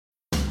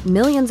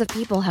Millions of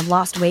people have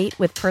lost weight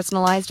with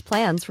personalized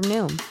plans from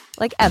Noom.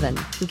 Like Evan,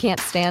 who can't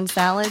stand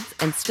salads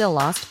and still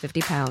lost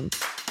 50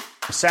 pounds.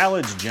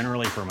 Salads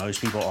generally for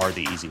most people are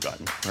the easy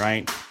button,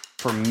 right?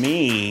 For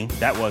me,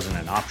 that wasn't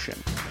an option.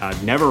 I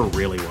never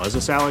really was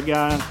a salad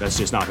guy. That's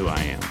just not who I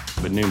am.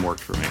 But Noom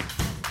worked for me.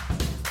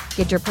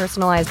 Get your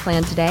personalized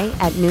plan today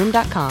at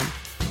Noom.com.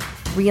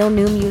 Real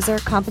Noom user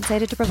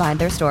compensated to provide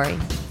their story.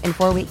 In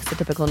 4 weeks, the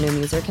typical Noom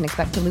user can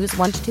expect to lose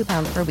 1 to 2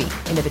 pounds per week.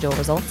 Individual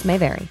results may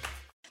vary.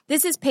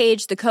 This is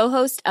Paige, the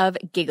co-host of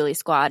Giggly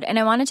Squad, and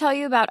I want to tell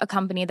you about a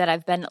company that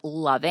I've been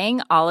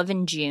loving, Olive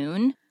 &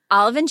 June.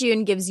 Olive &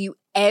 June gives you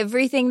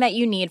everything that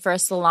you need for a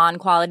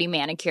salon-quality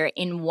manicure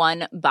in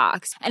one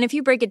box. And if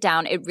you break it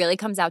down, it really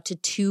comes out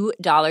to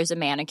 $2 a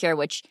manicure,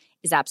 which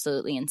is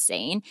absolutely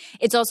insane.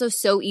 It's also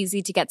so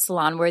easy to get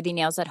salon-worthy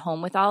nails at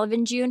home with Olive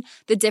 & June.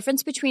 The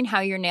difference between how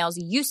your nails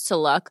used to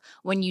look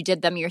when you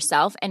did them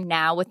yourself and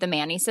now with the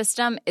Mani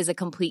system is a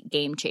complete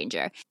game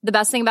changer. The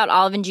best thing about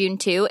Olive & June,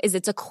 too, is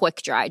it's a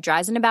quick dry.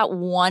 Dries in about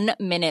 1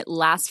 minute,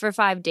 lasts for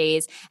 5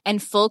 days,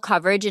 and full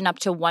coverage in up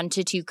to 1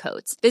 to 2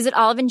 coats. Visit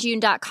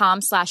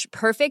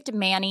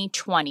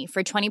oliveandjune.com/perfectmani20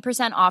 for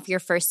 20% off your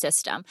first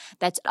system.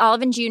 That's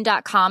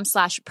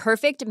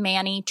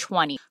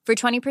oliveandjune.com/perfectmani20 for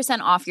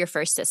 20% off your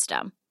first system.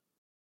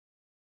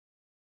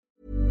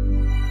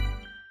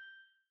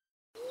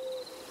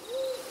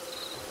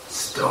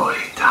 Story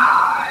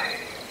time.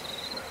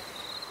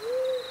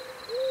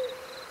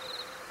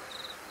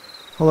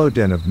 Hello,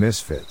 Den of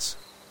Misfits.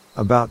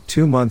 About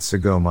 2 months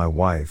ago, my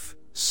wife,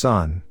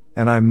 son,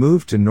 and I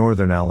moved to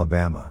northern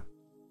Alabama.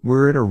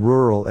 We're in a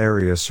rural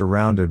area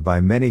surrounded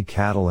by many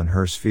cattle and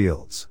hearse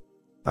fields.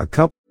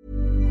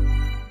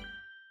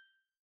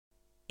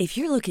 If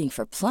you're looking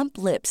for plump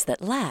lips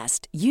that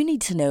last, you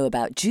need to know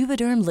about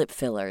Juvederm lip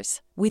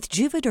fillers. With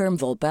Juvederm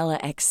Volbella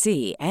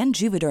XC and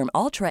Juvederm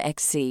Ultra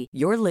XC,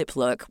 your lip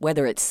look,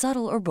 whether it's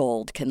subtle or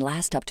bold, can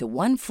last up to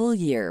 1 full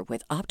year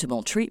with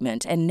optimal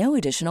treatment and no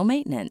additional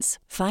maintenance.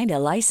 Find a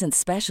licensed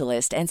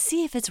specialist and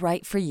see if it's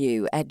right for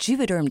you at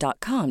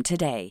Juvederm.com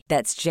today.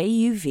 That's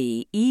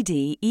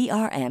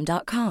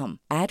JUVEDERM.com.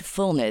 Add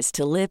fullness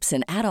to lips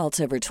in adults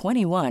over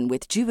 21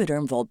 with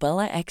Juvederm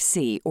Volbella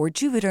XC or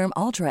Juvederm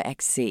Ultra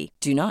XC.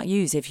 Do not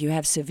use if you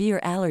have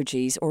severe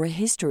allergies or a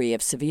history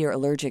of severe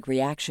allergic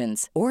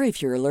reactions, or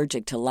if you're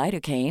allergic to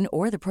lidocaine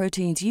or the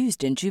proteins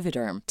used in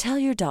Juvederm. Tell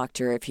your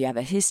doctor if you have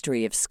a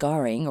history of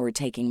scarring or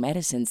taking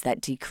medicines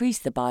that decrease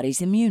the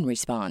body's immune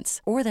response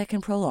or that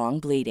can prolong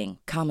bleeding.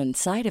 Common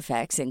side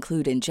effects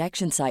include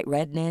injection site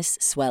redness,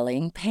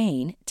 swelling,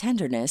 pain,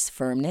 tenderness,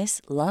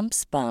 firmness,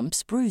 lumps,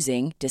 bumps,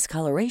 bruising,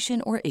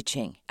 discoloration, or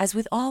itching. As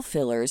with all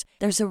fillers,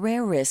 there's a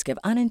rare risk of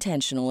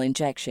unintentional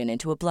injection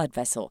into a blood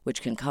vessel,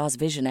 which can cause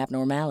vision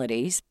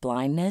abnormalities,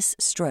 blindness,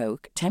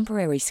 stroke,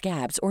 temporary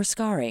scabs, or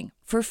scarring.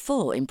 For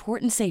full,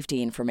 important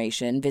safety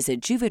information,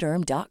 visit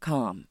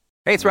Juvederm.com.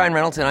 Hey, it's Ryan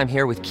Reynolds, and I'm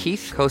here with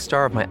Keith,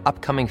 co-star of my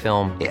upcoming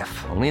film,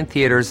 If, only in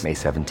theaters May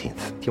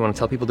 17th. Do you want to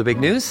tell people the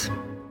big news?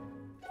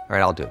 All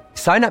right, I'll do it.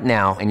 Sign up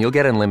now and you'll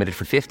get unlimited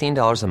for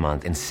 $15 a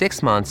month and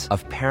 6 months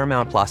of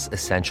Paramount Plus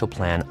Essential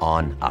Plan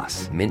on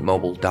us.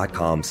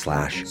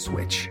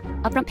 MintMobile.com/switch.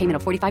 Upfront payment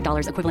of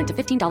 $45 equivalent to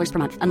 $15 per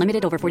month.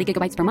 Unlimited over 40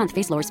 gigabytes per month.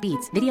 Face lower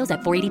speeds. Videos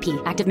at 480p.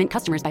 Active Mint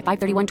customers by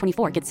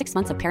 531.24 get 6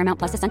 months of Paramount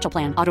Plus Essential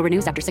Plan. Auto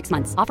renews after 6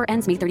 months. Offer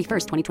ends May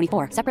 31st,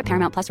 2024. Separate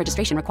Paramount Plus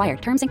registration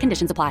required. Terms and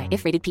conditions apply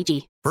if rated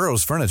PG.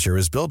 Burrow's furniture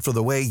is built for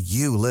the way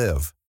you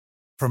live.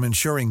 From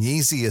ensuring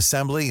easy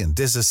assembly and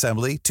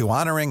disassembly to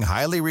honoring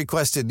highly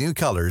requested new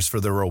colors for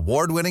their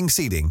award-winning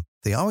seating,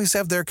 they always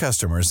have their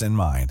customers in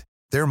mind.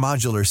 Their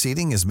modular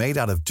seating is made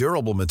out of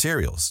durable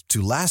materials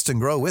to last and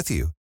grow with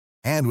you.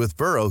 And with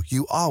Burrow,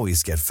 you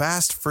always get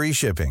fast, free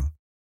shipping.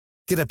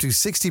 Get up to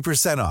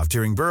 60% off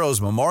during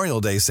Burrow's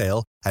Memorial Day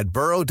sale at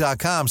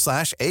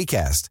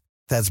burrow.com/ACAST.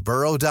 That's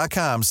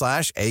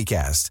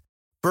burrow.com/ACAST.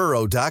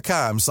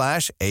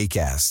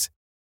 burrow.com/ACAST.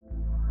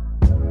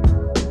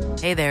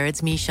 Hey there,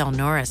 it's Michelle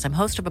Norris. I'm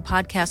host of a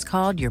podcast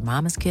called Your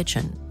Mama's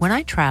Kitchen. When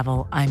I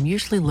travel, I'm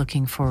usually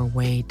looking for a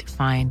way to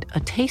find a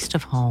taste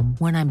of home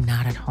when I'm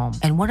not at home.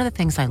 And one of the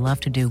things I love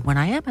to do when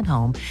I am at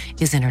home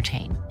is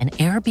entertain. And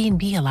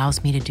Airbnb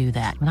allows me to do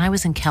that. When I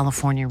was in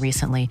California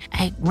recently,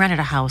 I rented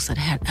a house that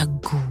had a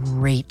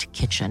great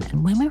kitchen.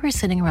 And when we were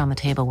sitting around the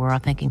table, we were all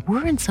thinking,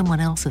 we're in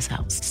someone else's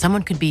house.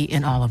 Someone could be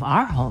in all of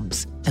our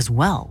homes as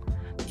well.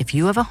 If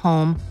you have a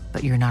home,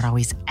 but you're not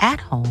always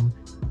at home,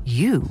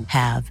 you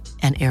have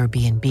an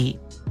Airbnb.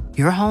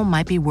 Your home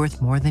might be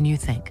worth more than you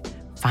think.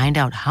 Find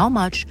out how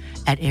much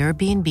at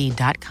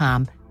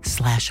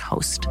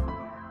airbnb.com/host.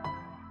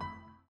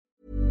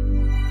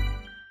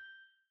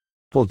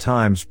 Multiple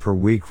times per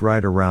week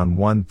right around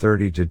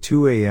 1:30 to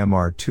 2 a.m.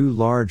 our 2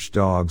 large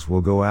dogs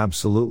will go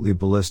absolutely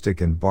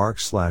ballistic and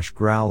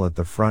bark/growl at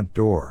the front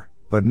door,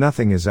 but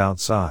nothing is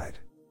outside.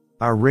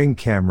 Our Ring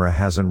camera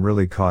hasn't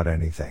really caught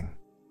anything.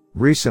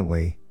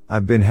 Recently,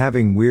 I've been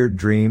having weird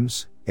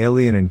dreams,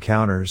 alien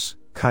encounters,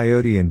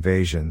 coyote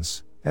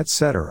invasions,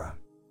 etc.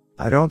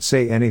 I don't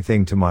say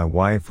anything to my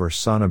wife or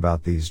son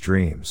about these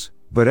dreams,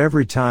 But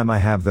every time I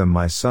have them,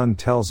 my son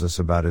tells us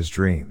about his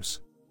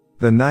dreams.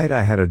 The night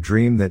I had a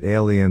dream that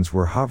aliens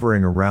were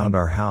hovering around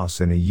our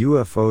house in a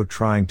UFO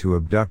trying to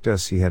abduct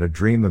us, he had a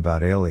dream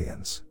about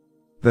aliens.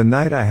 The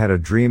night I had a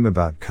dream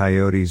about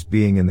coyotes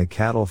being in the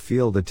cattle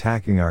field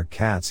attacking our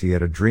cats, he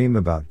had a dream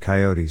about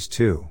coyotes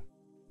too.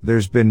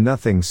 There's been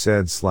nothing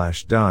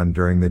said/done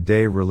during the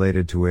day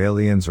related to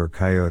aliens or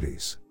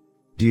coyotes.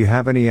 Do you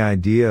have any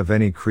idea of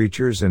any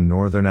creatures in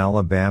northern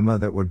Alabama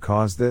that would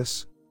cause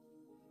this?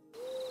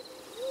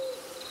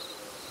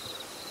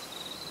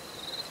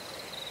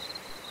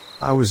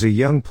 I was a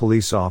young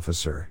police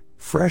officer,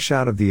 fresh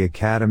out of the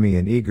academy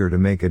and eager to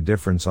make a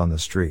difference on the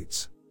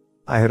streets.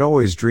 I had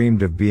always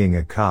dreamed of being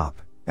a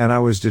cop, and I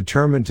was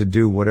determined to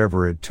do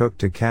whatever it took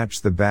to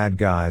catch the bad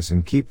guys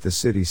and keep the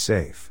city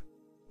safe.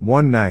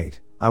 One night,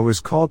 I was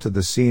called to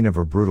the scene of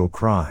a brutal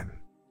crime.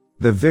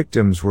 The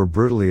victims were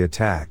brutally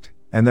attacked,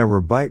 and there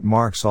were bite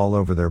marks all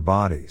over their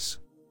bodies.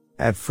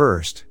 At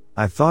first,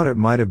 I thought it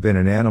might have been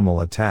an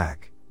animal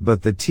attack,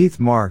 but the teeth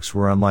marks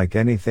were unlike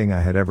anything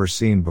I had ever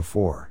seen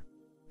before.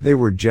 They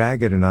were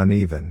jagged and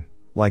uneven,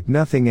 like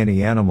nothing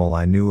any animal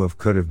I knew of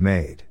could have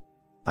made.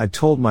 I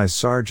told my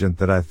sergeant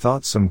that I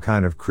thought some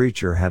kind of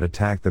creature had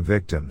attacked the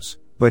victims,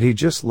 but he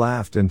just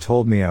laughed and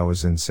told me I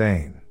was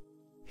insane.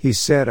 He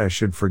said I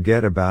should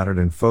forget about it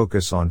and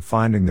focus on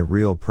finding the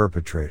real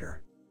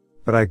perpetrator.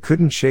 But I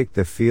couldn't shake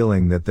the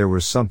feeling that there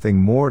was something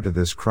more to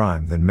this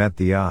crime than met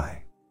the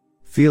eye.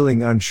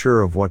 Feeling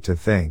unsure of what to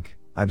think,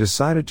 I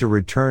decided to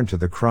return to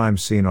the crime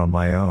scene on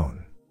my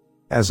own.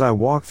 As I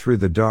walked through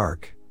the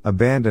dark,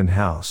 abandoned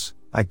house,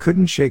 I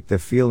couldn't shake the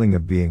feeling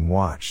of being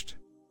watched.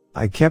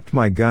 I kept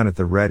my gun at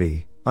the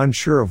ready,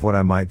 unsure of what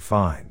I might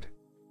find.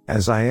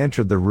 As I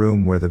entered the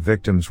room where the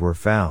victims were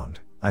found,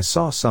 I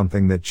saw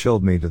something that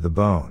chilled me to the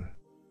bone.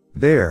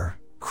 There,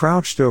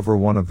 crouched over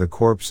one of the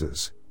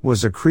corpses,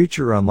 was a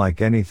creature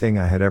unlike anything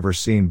I had ever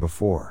seen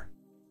before.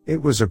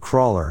 It was a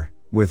crawler,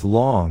 with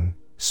long,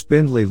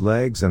 spindly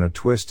legs and a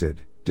twisted,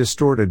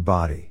 distorted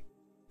body.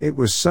 It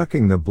was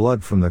sucking the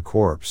blood from the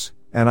corpse,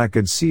 and I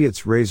could see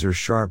its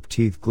razor-sharp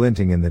teeth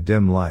glinting in the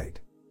dim light.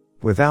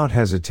 Without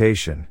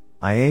hesitation,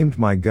 I aimed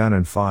my gun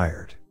and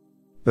fired.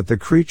 But the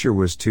creature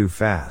was too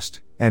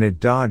fast, and it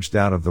dodged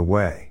out of the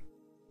way.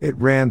 It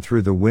ran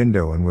through the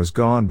window and was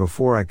gone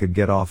before I could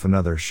get off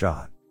another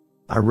shot.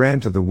 I ran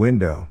to the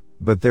window,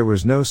 but there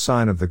was no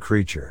sign of the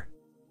creature.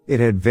 It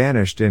had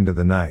vanished into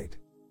the night.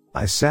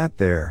 I sat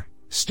there,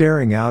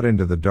 staring out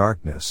into the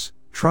darkness,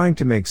 trying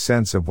to make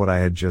sense of what I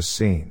had just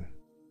seen.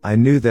 I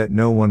knew that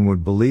no one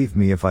would believe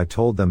me if I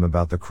told them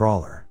about the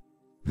crawler.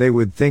 They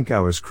would think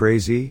I was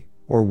crazy,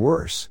 or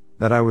worse,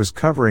 that I was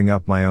covering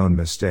up my own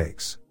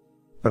mistakes.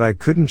 But I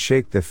couldn't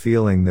shake the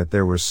feeling that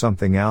there was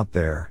something out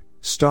there,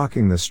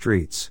 stalking the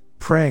streets,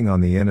 preying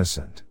on the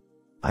innocent.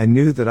 I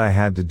knew that I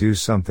had to do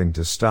something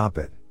to stop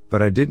it,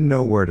 but I didn't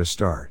know where to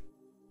start.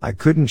 I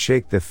couldn't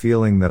shake the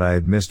feeling that I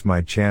had missed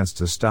my chance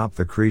to stop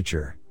the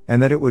creature,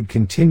 and that it would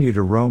continue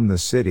to roam the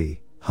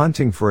city,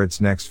 hunting for its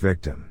next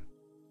victim.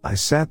 I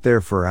sat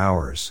there for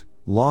hours,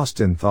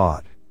 lost in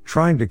thought,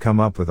 trying to come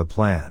up with a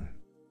plan.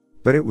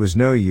 But it was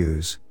no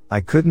use,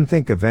 I couldn't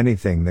think of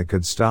anything that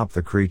could stop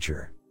the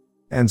creature.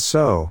 And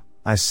so,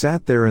 I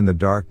sat there in the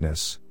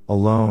darkness,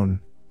 alone,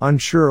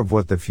 unsure of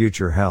what the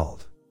future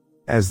held.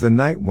 As the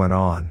night went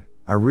on,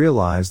 I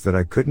realized that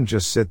I couldn't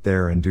just sit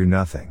there and do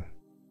nothing.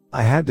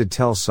 I had to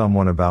tell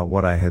someone about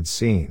what I had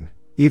seen,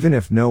 even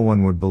if no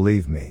one would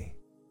believe me.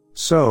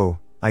 So,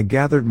 I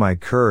gathered my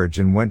courage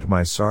and went to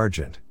my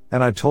sergeant,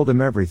 and I told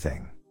him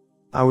everything.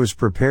 I was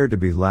prepared to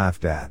be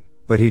laughed at,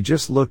 but he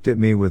just looked at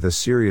me with a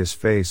serious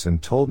face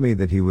and told me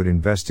that he would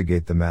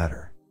investigate the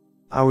matter.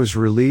 I was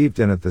relieved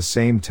and at the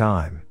same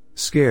time,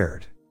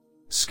 scared.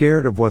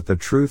 Scared of what the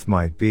truth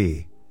might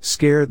be,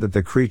 scared that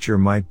the creature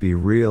might be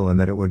real and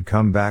that it would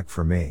come back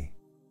for me.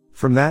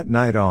 From that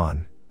night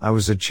on, I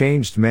was a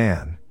changed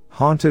man,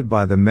 haunted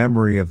by the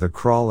memory of the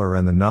crawler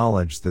and the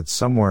knowledge that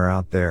somewhere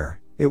out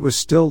there, it was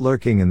still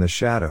lurking in the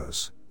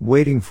shadows,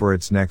 waiting for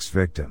its next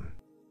victim.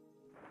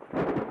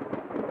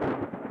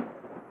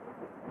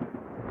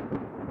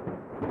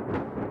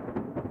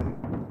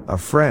 A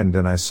friend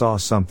and I saw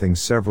something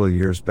several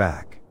years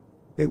back.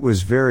 It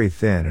was very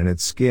thin and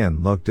its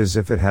skin looked as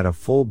if it had a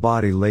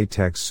full-body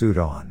latex suit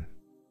on.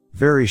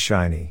 Very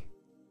shiny.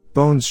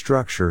 Bone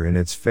structure in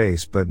its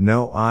face but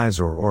no eyes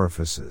or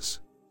orifices.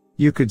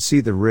 You could see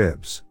the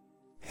ribs.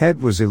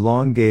 Head was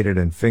elongated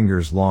and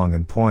fingers long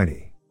and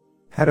pointy.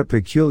 Had a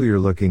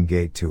peculiar-looking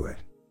gait to it.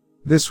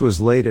 This was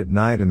late at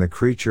night and the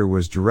creature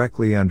was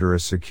directly under a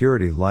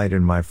security light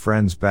in my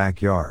friend's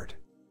backyard.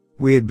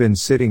 We had been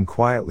sitting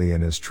quietly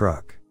in his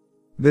truck.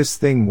 This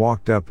thing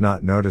walked up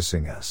not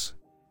noticing us.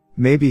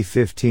 Maybe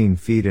 15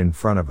 feet in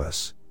front of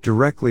us,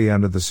 directly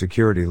under the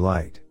security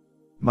light.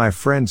 My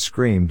friend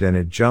screamed and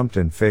it jumped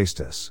and faced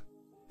us.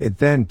 It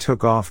then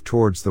took off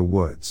towards the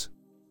woods.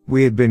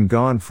 We had been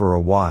gone for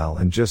a while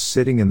and just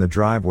sitting in the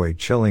driveway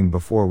chilling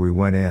before we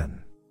went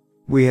in.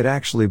 We had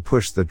actually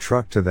pushed the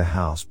truck to the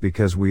house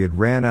because we had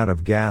ran out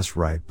of gas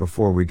right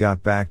before we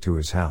got back to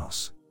his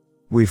house.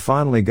 We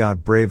finally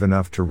got brave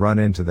enough to run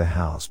into the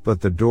house, but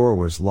the door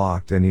was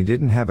locked and he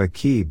didn't have a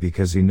key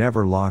because he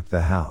never locked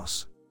the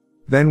house.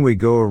 Then we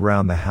go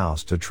around the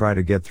house to try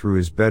to get through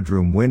his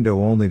bedroom window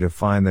only to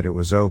find that it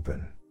was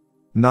open.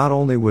 Not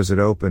only was it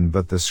open,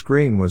 but the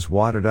screen was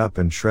wadded up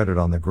and shredded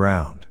on the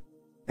ground.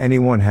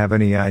 Anyone have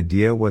any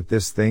idea what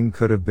this thing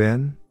could have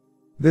been?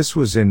 This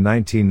was in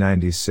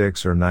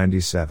 1996 or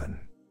 97.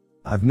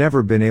 I've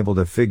never been able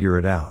to figure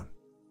it out.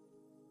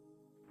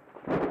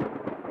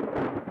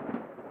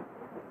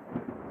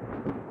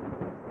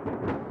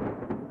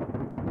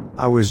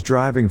 I was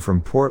driving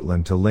from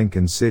Portland to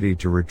Lincoln City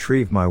to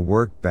retrieve my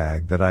work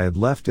bag that I had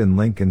left in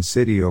Lincoln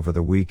City over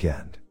the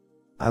weekend.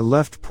 I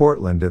left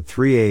Portland at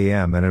 3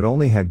 a.m. and had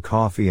only had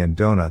coffee and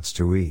donuts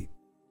to eat.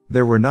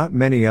 There were not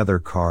many other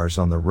cars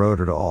on the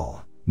road at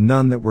all,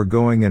 none that were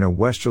going in a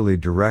westerly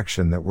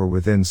direction that were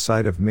within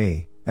sight of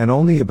me, and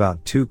only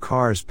about 2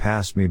 cars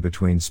passed me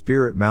between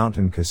Spirit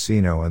Mountain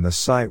Casino and the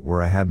site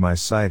where I had my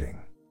sighting.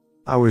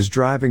 I was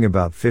driving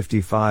about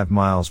 55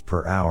 miles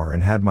per hour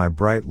and had my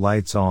bright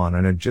lights on,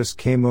 and it just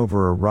came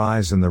over a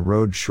rise in the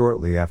road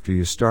shortly after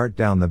you start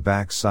down the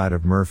back side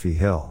of Murphy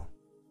Hill.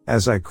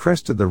 As I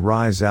crested the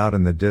rise out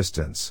in the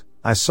distance,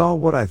 I saw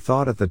what I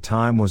thought at the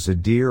time was a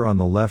deer on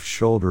the left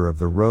shoulder of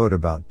the road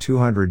about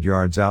 200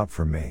 yards out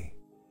from me.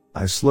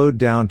 I slowed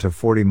down to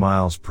 40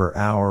 miles per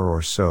hour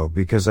or so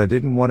because I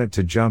didn't want it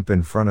to jump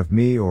in front of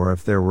me, or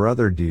if there were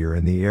other deer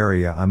in the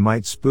area I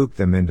might spook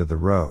them into the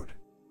road.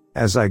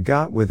 As I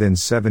got within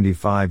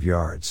 75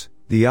 yards,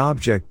 the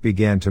object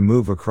began to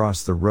move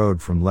across the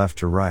road from left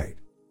to right.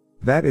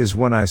 That is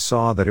when I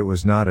saw that it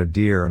was not a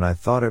deer, and I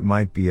thought it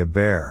might be a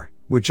bear,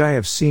 which I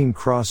have seen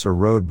cross a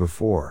road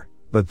before,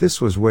 but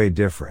this was way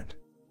different.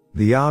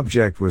 The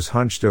object was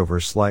hunched over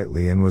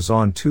slightly and was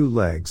on 2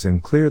 legs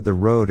and cleared the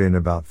road in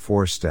about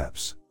 4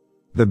 steps.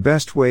 The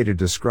best way to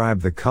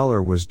describe the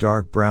color was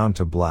dark brown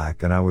to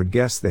black, and I would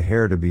guess the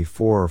hair to be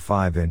 4 or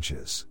 5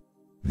 inches.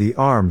 The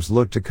arms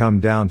looked to come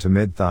down to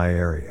mid-thigh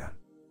area.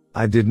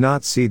 I did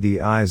not see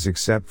the eyes,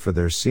 except for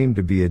there seemed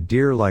to be a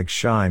deer-like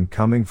shine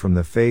coming from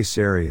the face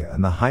area,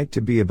 and the height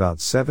to be about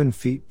 7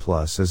 feet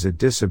plus as it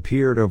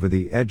disappeared over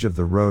the edge of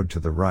the road to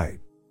the right.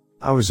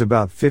 I was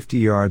about 50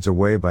 yards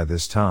away by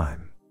this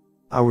time.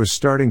 I was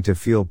starting to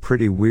feel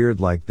pretty weird,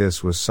 like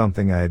this was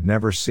something I had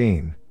never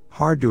seen,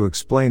 hard to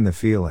explain the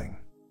feeling.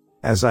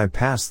 As I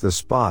passed the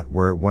spot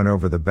where it went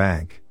over the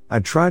bank, I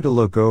tried to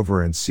look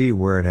over and see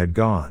where it had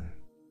gone.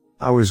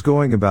 I was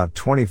going about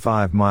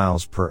 25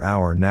 miles per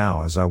hour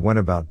now as I went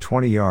about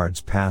 20 yards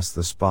past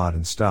the spot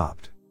and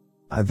stopped.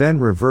 I then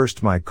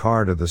reversed my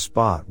car to the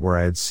spot where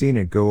I had seen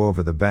it go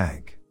over the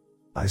bank.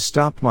 I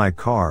stopped my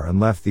car and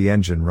left the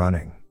engine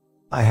running.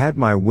 I had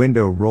my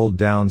window rolled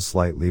down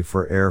slightly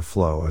for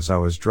airflow as I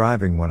was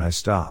driving when I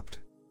stopped.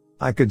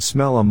 I could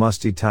smell a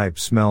musty type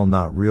smell,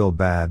 not real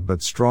bad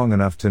but strong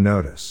enough to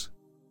notice.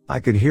 I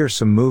could hear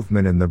some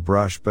movement in the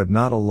brush, but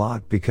not a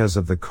lot because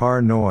of the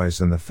car noise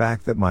and the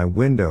fact that my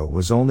window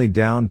was only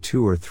down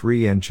 2 or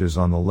 3 inches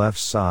on the left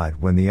side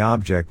when the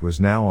object was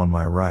now on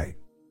my right.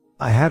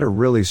 I had a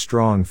really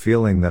strong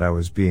feeling that I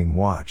was being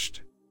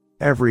watched.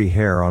 Every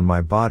hair on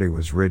my body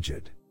was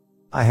rigid.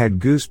 I had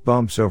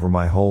goosebumps over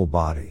my whole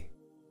body.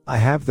 I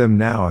have them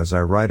now as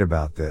I write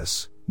about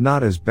this,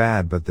 not as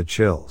bad but the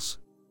chills.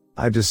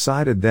 I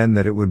decided then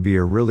that it would be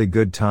a really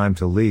good time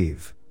to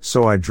leave,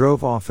 so I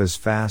drove off as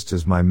fast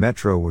as my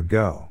metro would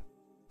go.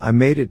 I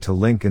made it to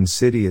Lincoln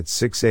City at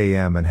 6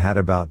 a.m. and had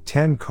about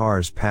 10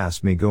 cars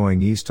pass me going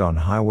east on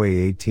Highway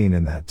 18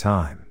 in that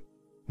time.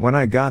 When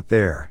I got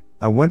there,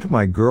 I went to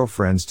my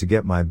girlfriend's to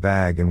get my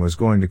bag and was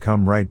going to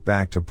come right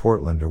back to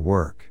Portland to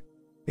work.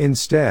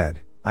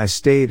 Instead, I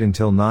stayed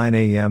until 9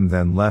 a.m.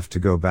 then left to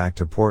go back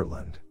to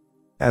Portland.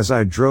 As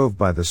I drove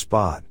by the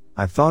spot,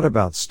 I thought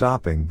about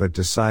stopping but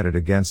decided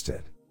against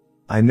it.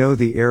 I know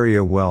the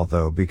area well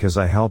though because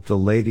I helped a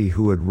lady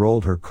who had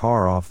rolled her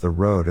car off the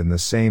road in the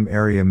same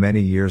area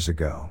many years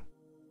ago.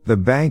 The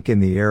bank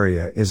in the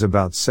area is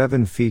about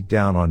 7 feet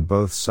down on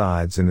both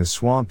sides and is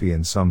swampy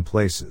in some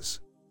places.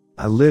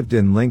 I lived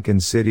in Lincoln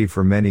City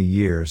for many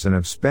years and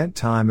have spent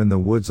time in the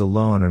woods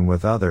alone and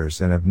with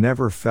others and have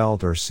never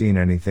felt or seen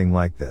anything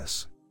like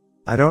this.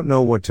 I don't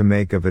know what to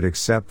make of it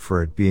except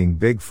for it being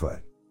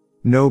Bigfoot.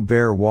 No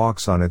bear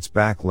walks on its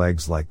back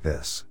legs like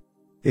this.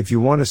 If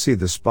you want to see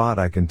the spot,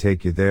 I can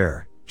take you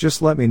there,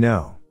 just let me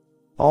know.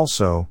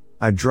 Also,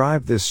 I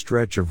drive this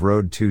stretch of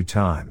road 2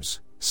 times,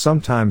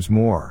 sometimes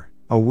more,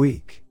 a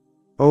week.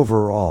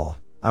 Overall,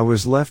 I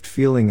was left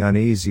feeling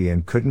uneasy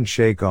and couldn't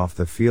shake off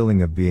the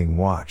feeling of being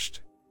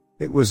watched.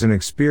 It was an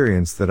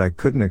experience that I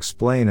couldn't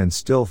explain and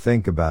still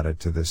think about it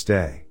to this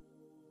day.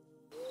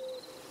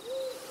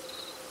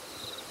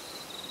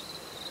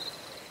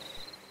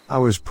 I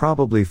was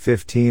probably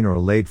 15 or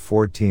late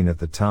 14 at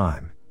the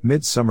time,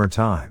 midsummer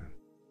time.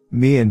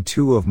 Me and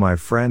 2 of my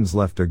friends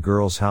left a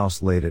girl's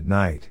house late at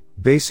night,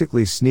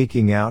 basically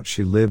sneaking out.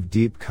 She lived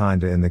deep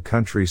kinda in the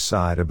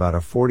countryside, about a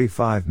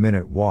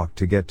 45-minute walk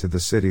to get to the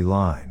city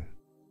line.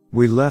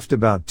 We left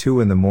about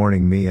 2 in the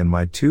morning. Me and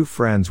my 2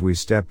 friends, we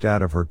stepped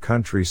out of her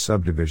country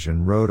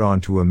subdivision road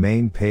onto a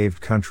main paved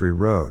country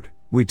road.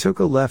 We took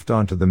a left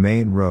onto the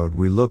main road.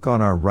 We look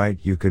on our right,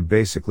 you could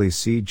basically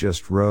see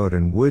just road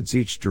and woods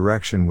each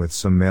direction with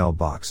some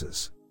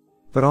mailboxes.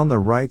 But on the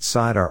right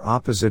side, our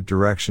opposite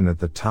direction at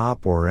the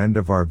top or end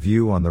of our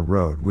view on the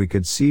road, we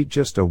could see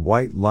just a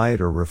white light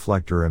or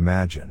reflector.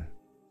 Imagine.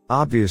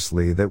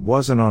 Obviously that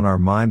wasn't on our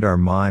mind. Our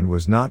mind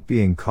was not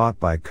being caught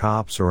by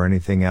cops or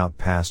anything out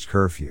past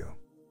curfew.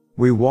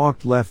 We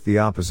walked left the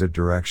opposite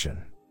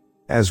direction.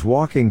 As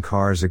walking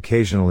cars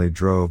occasionally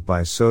drove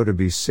by, so to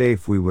be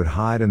safe we would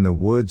hide in the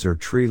woods or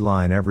tree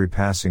line every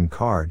passing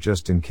car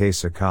just in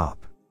case a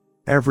cop.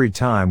 Every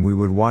time we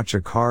would watch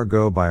a car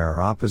go by our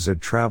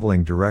opposite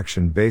traveling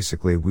direction,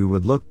 basically we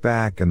would look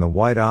back and the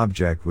white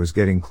object was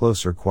getting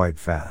closer quite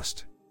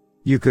fast.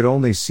 You could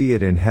only see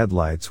it in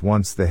headlights.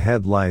 Once the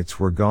headlights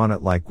were gone,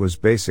 it was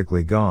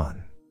basically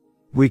gone.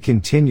 We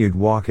continued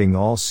walking,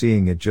 all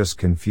seeing it, just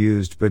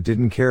confused but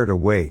didn't care to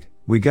wait.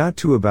 We got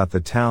to about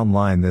the town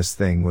line. This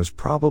thing was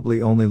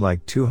probably only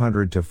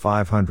 200 to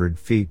 500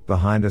 feet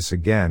behind us.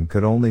 Again,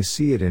 could only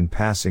see it in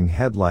passing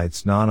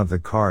headlights. None of the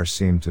cars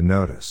seemed to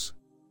notice.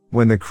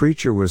 When the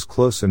creature was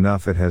close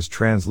enough, it has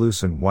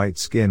translucent white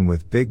skin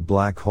with big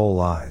black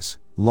hole eyes.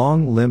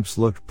 Long limbs,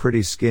 looked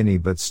pretty skinny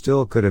but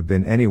still could have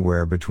been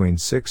anywhere between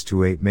 6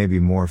 to 8, maybe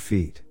more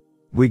feet.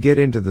 We get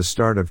into the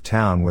start of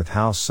town with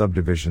house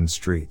subdivision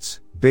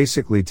streets,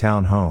 basically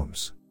town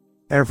homes.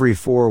 Every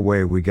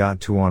 4-way we got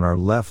to on our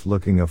left,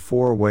 looking a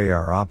 4-way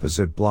our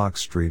opposite block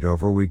street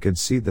over, we could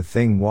see the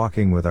thing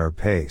walking with our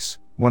pace.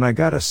 When I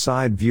got a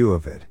side view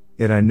of it,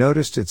 I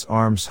noticed its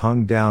arms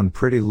hung down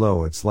pretty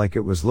low. It's like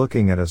it was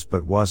looking at us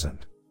but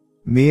wasn't.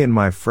 Me and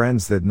my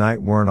friends that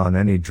night weren't on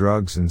any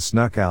drugs and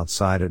snuck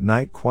outside at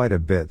night quite a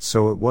bit,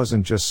 so it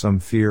wasn't just some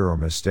fear or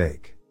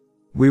mistake.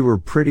 We were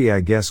pretty,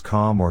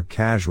 calm or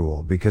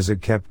casual because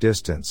it kept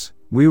distance.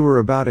 We were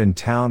about in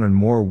town and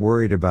more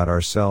worried about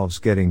ourselves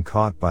getting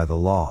caught by the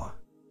law.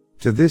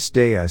 To this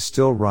day I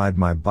still ride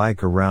my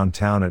bike around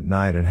town at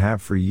night and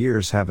have for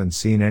years. Haven't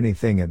seen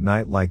anything at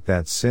night like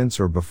that since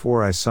or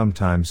before. I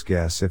sometimes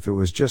guess if it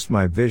was just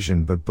my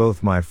vision, but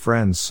both my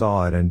friends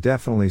saw it and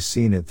definitely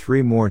seen it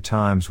 3 more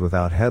times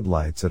without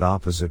headlights at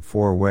opposite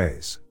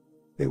 4-ways.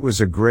 It was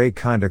a gray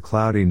kinda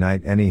cloudy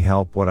night. Any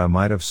help what I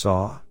might have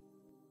saw?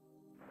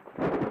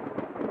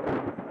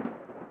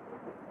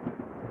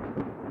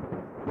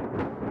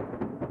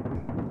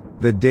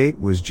 The date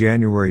was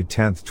January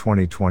 10,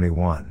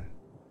 2021.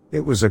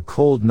 It was a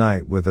cold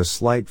night with a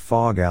slight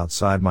fog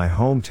outside my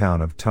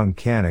hometown of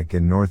Tunkhannock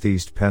in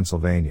northeast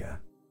Pennsylvania.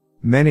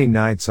 Many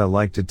nights I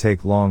like to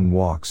take long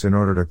walks in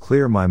order to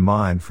clear my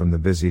mind from the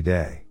busy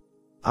day.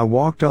 I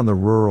walked on the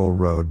rural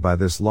road by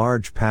this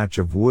large patch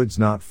of woods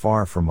not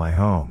far from my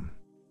home.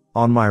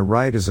 On my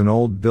right is an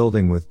old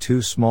building with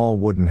 2 small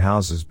wooden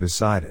houses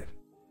beside it.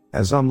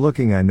 As I'm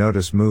looking, I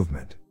notice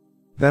movement.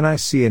 Then I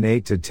see an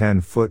 8 to 10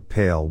 foot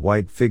pale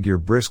white figure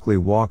briskly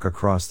walk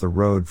across the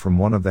road from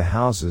one of the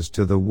houses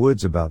to the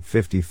woods about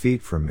 50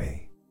 feet from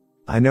me.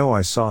 I know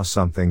I saw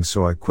something,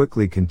 so I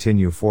quickly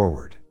continue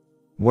forward.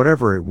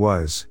 Whatever it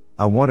was,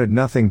 I wanted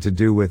nothing to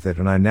do with it,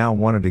 and I now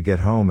wanted to get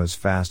home as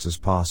fast as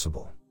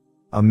possible.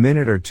 A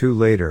minute or 2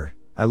 later,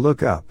 I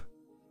look up.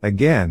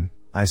 Again,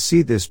 I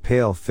see this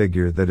pale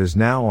figure that is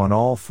now on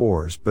all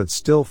 4s but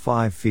still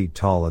 5 feet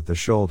tall at the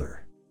shoulder.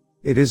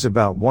 It is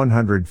about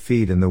 100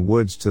 feet in the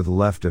woods to the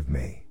left of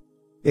me.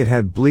 It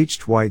had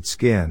bleached white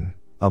skin,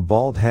 a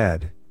bald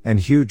head, and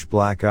huge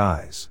black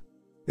eyes.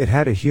 It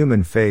had a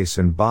human face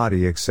and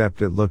body,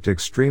 except it looked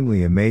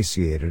extremely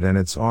emaciated and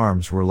its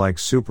arms were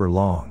super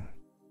long.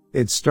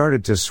 It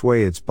started to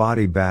sway its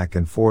body back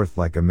and forth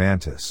like a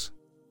mantis.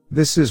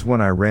 This is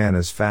when I ran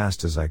as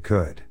fast as I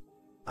could.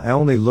 I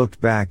only looked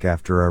back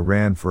after I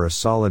ran for a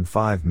solid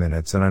 5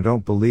 minutes, and I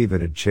don't believe it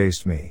had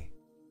chased me.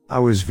 I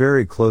was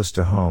very close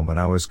to home, and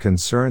I was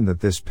concerned that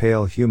this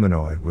pale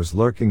humanoid was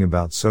lurking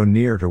about so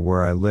near to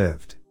where I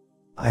lived.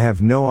 I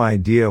have no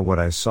idea what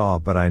I saw,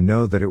 but I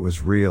know that it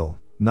was real,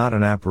 not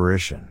an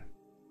apparition.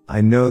 I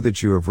know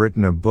that you have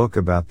written a book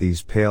about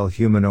these pale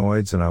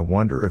humanoids, and I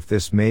wonder if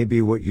this may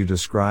be what you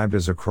described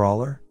as a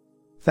crawler?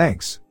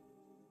 Thanks.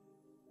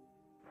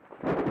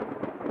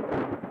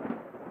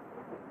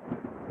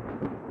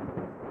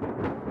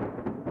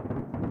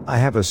 I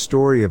have a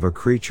story of a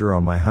creature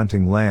on my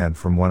hunting land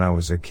from when I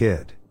was a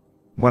kid.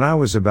 When I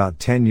was about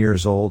 10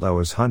 years old, I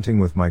was hunting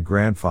with my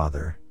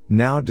grandfather,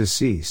 now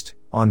deceased,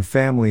 on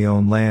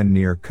family-owned land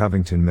near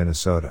Covington,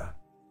 Minnesota.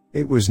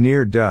 It was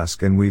near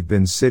dusk and we've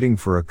been sitting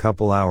for a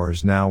couple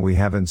hours now. We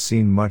haven't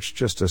seen much,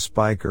 just a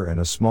spiker and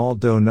a small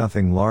doe,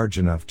 nothing large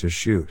enough to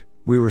shoot.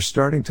 We were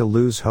starting to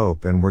lose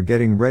hope and were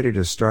getting ready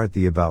to start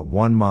the about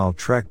 1 mile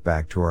trek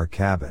back to our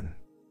cabin.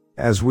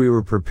 As we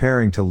were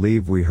preparing to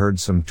leave, we heard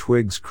some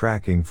twigs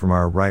cracking from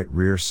our right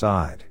rear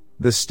side.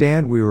 The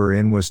stand we were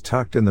in was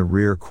tucked in the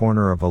rear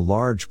corner of a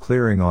large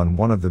clearing on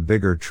one of the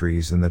bigger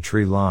trees in the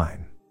tree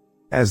line.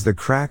 As the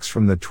cracks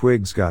from the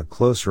twigs got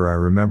closer, I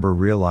remember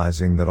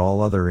realizing that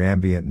all other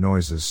ambient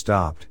noises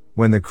stopped,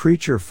 When the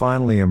creature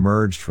finally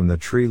emerged from the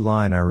tree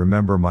line, I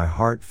remember my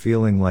heart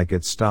feeling like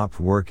it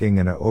stopped working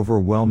and an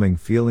overwhelming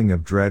feeling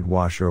of dread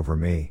wash over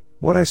me.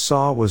 What I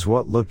saw was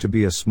what looked to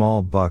be a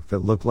small buck that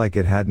looked like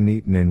it hadn't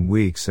eaten in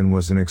weeks and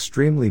was an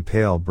extremely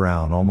pale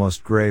brown,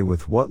 almost gray,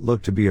 with what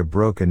looked to be a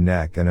broken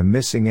neck and a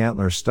missing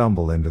antler,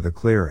 stumble into the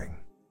clearing.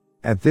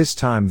 At this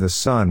time the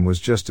sun was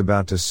just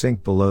about to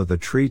sink below the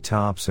tree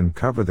tops and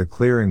cover the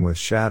clearing with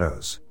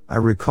shadows. I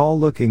recall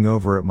looking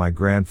over at my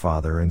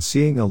grandfather and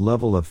seeing a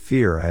level of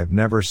fear I have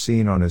never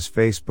seen on his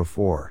face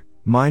before.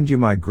 Mind you,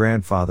 my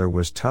grandfather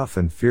was tough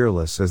and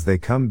fearless as they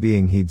come,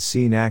 being he'd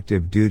seen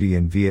active duty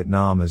in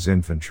Vietnam as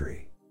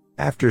infantry.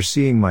 After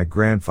seeing my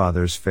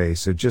grandfather's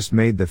face, it just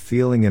made the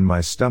feeling in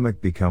my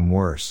stomach become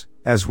worse.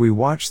 As we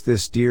watched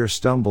this deer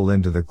stumble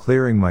into the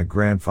clearing, my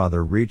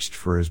grandfather reached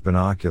for his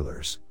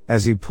binoculars.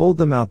 As he pulled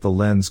them out, the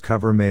lens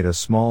cover made a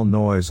small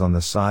noise on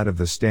the side of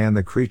the stand.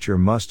 The creature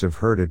must have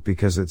heard it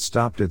because it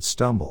stopped its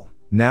stumble,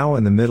 now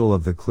in the middle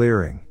of the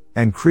clearing,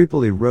 and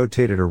creepily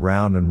rotated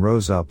around and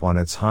rose up on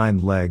its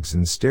hind legs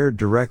and stared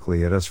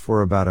directly at us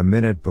for about a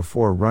minute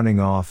before running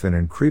off in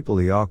an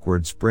creepily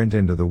awkward sprint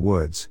into the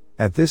woods.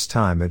 At this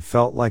time it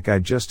felt like I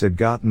just had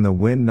gotten the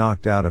wind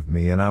knocked out of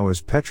me and I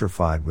was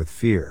petrified with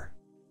fear.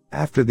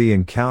 After the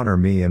encounter,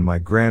 me and my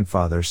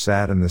grandfather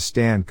sat in the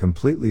stand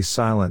completely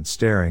silent,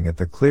 staring at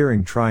the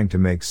clearing, trying to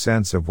make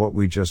sense of what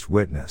we just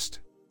witnessed.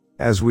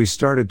 As we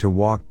started to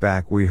walk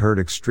back, we heard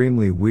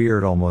extremely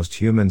weird, almost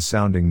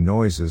human-sounding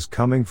noises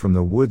coming from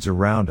the woods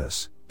around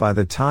us. By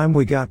the time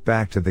we got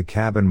back to the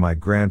cabin, my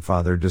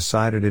grandfather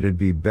decided it'd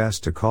be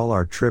best to call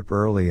our trip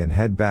early and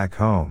head back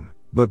home.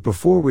 But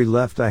before we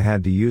left, I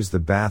had to use the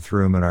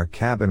bathroom, and our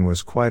cabin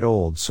was quite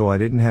old, so I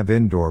didn't have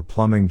indoor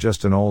plumbing,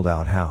 just an old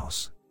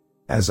outhouse.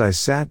 As I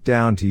sat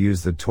down to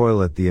use the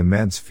toilet, the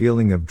immense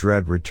feeling of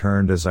dread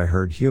returned as I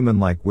heard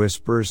human-like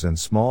whispers and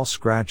small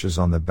scratches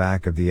on the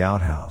back of the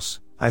outhouse.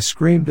 I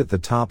screamed at the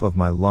top of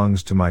my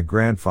lungs to my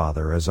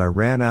grandfather as I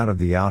ran out of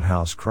the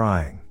outhouse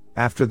crying.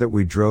 After that,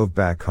 we drove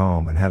back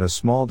home and had a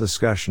small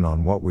discussion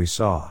on what we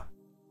saw.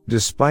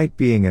 Despite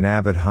being an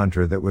avid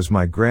hunter, that was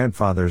my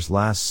grandfather's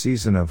last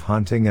season of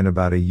hunting, and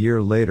about a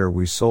year later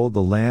we sold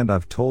the land.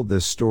 I've told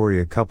this story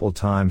a couple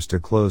times to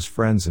close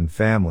friends and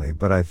family,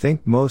 but I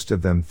think most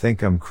of them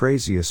think I'm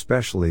crazy,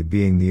 especially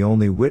being the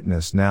only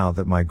witness now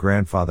that my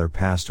grandfather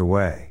passed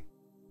away.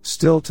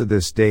 Still to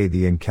this day,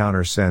 the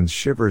encounter sends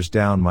shivers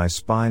down my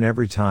spine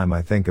every time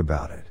I think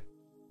about it.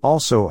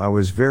 Also, I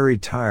was very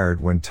tired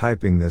when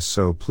typing this,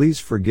 so please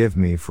forgive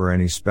me for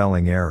any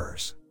spelling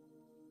errors.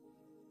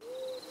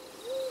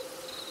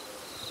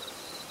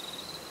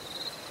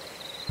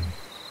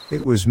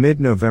 It was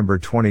mid-November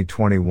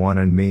 2021,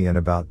 and me and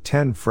about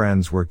 10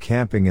 friends were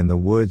camping in the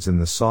woods in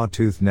the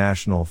Sawtooth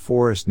National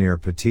Forest near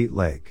Petite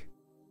Lake.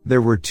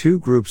 There were 2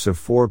 groups of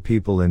 4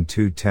 people in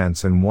 2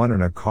 tents and 1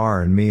 in a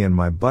car, and me and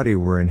my buddy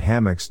were in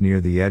hammocks near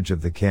the edge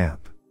of the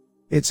camp.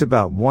 It's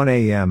about 1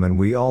 a.m. and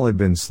we all had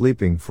been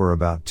sleeping for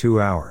about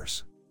 2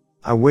 hours.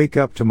 I wake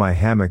up to my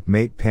hammock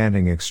mate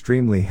panting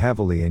extremely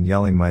heavily and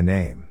yelling my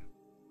name.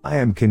 I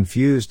am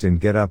confused and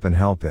get up and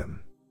help him.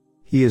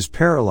 He is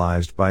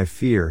paralyzed by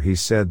fear. He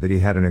said that he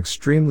had an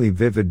extremely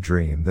vivid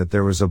dream that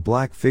there was a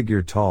black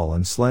figure, tall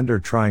and slender,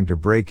 trying to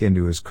break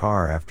into his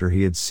car after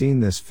he had seen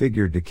this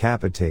figure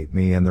decapitate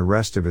me and the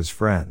rest of his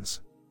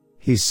friends.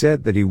 He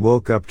said that he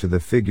woke up to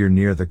the figure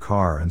near the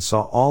car and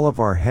saw all of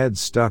our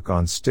heads stuck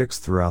on sticks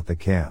throughout the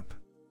camp.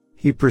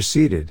 He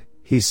proceeded,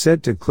 he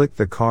said, to click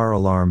the car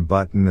alarm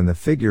button, and the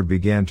figure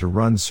began to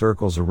run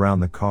circles around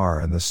the car,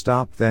 and the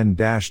stop then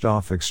dashed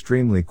off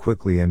extremely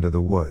quickly into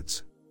the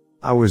woods.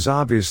 I was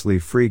obviously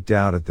freaked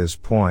out at this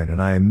point,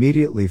 and I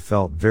immediately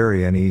felt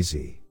very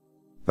uneasy.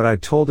 But I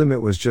told him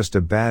it was just a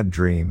bad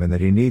dream and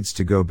that he needs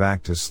to go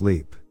back to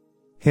sleep.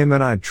 Him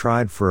and I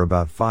tried for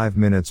about 5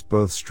 minutes,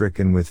 both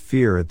stricken with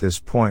fear at this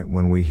point,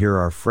 when we hear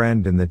our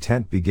friend in the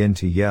tent begin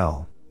to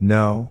yell,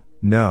 "No,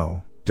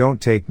 no, don't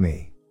take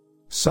me."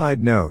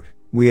 Side note,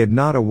 we had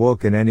not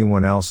awoken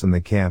anyone else in the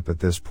camp at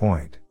this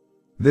point.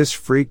 This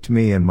freaked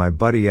me and my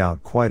buddy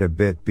out quite a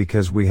bit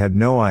because we had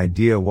no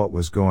idea what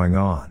was going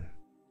on.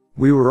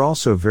 We were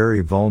also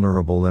very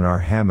vulnerable in our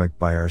hammock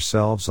by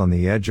ourselves on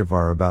the edge of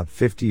our about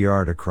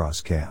 50-yard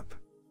across camp.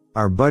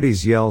 Our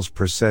buddy's yells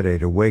proceeded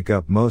to wake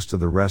up most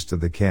of the rest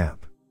of the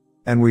camp.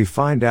 And we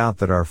find out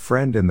that our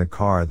friend in the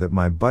car that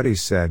my buddy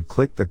said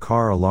clicked the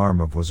car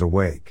alarm of was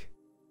awake.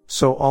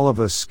 So all of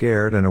us,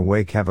 scared and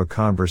awake, have a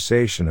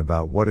conversation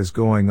about what is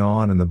going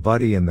on, and the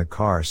buddy in the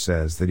car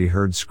says that he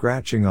heard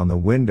scratching on the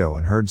window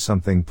and heard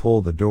something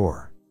pull the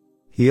door.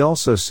 He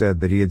also said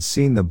that he had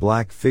seen the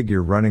black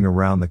figure running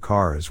around the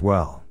car as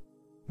well.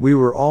 We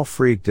were all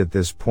freaked at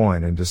this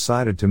point and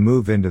decided to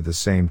move into the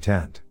same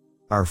tent.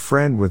 Our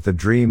friend with the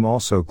dream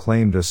also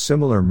claimed a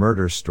similar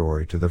murder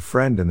story to the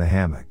friend in the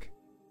hammock.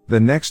 The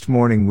next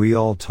morning we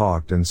all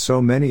talked, and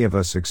so many of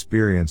us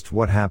experienced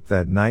what happened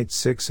that night,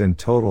 6 in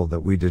total,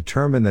 that we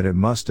determined that it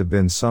must have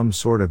been some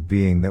sort of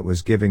being that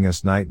was giving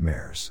us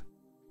nightmares.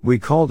 We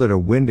called it a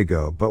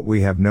Wendigo, but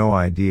we have no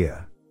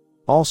idea.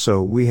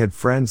 Also, we had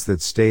friends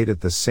that stayed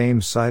at the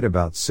same site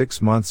about 6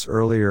 months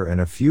earlier,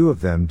 and a few of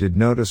them did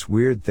notice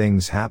weird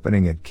things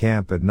happening at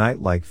camp at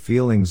night, like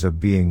feelings of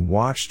being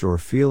watched or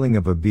feeling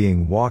of a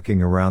being walking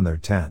around their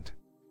tent.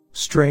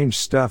 Strange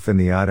stuff in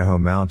the Idaho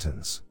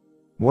mountains.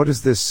 What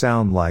does this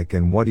sound like,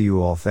 and what do you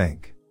all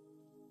think?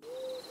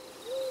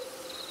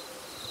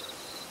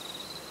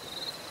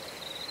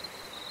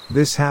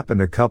 This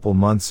happened a couple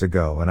months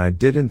ago, and I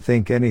didn't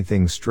think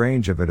anything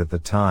strange of it at the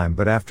time,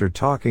 but after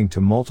talking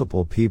to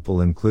multiple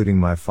people including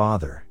my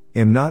father,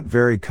 I'm not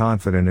very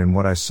confident in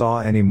what I saw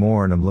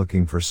anymore and I'm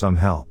looking for some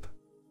help.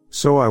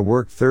 So I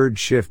worked third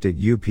shift at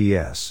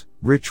UPS,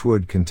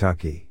 Richwood,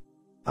 Kentucky.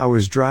 I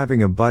was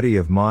driving a buddy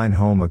of mine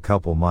home a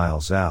couple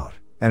miles out,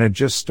 and had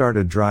just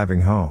started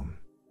driving home.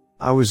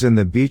 I was in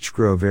the Beech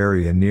Grove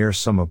area near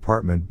some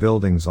apartment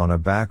buildings on a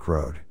back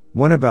road.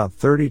 When about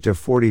 30 to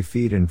 40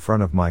 feet in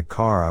front of my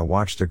car, I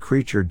watched a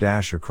creature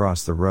dash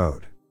across the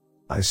road.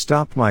 I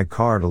stopped my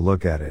car to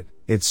look at it.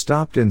 It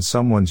stopped in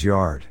someone's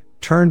yard,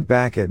 turned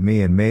back at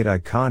me and made eye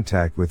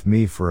contact with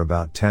me for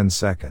about 10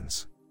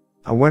 seconds.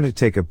 I went to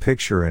take a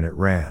picture and it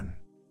ran.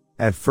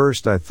 At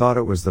first I thought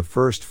it was the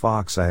first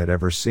fox I had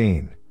ever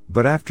seen,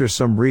 but after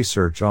some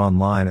research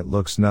online it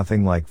looks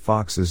nothing like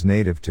foxes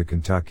native to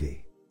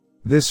Kentucky.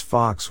 This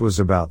fox was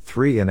about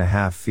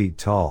 3.5 feet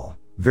tall,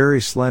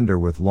 very slender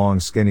with long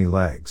skinny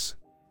legs.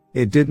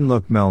 It didn't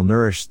look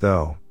malnourished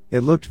though, it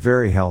looked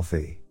very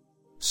healthy.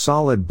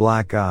 Solid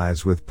black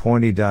eyes with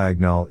pointy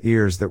diagonal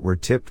ears that were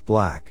tipped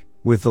black,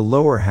 with the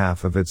lower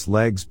half of its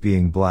legs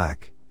being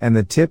black, and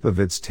the tip of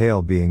its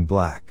tail being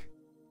black.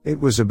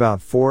 It was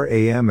about 4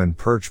 a.m. and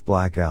pitch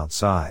black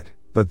outside,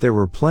 but there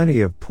were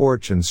plenty of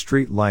porch and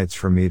street lights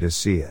for me to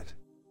see it.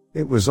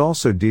 It was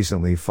also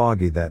decently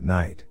foggy that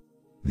night.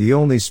 The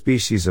only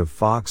species of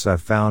fox I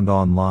found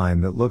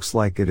online that looks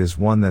like it is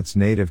one that's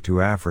native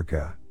to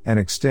Africa, and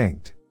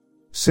extinct.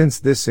 Since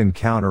this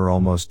encounter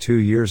almost 2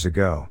 years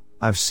ago,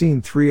 I've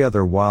seen 3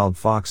 other wild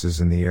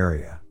foxes in the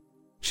area.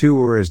 2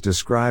 were as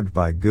described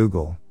by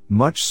Google,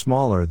 much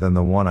smaller than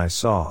the one I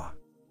saw.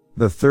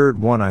 The third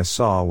one I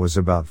saw was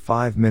about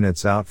 5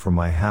 minutes out from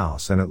my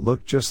house, and it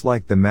looked just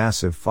like the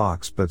massive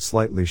fox but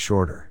slightly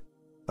shorter.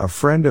 A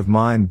friend of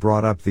mine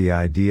brought up the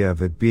idea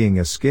of it being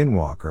a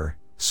skinwalker,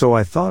 so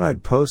I thought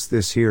I'd post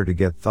this here to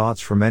get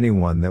thoughts from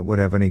anyone that would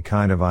have any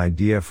kind of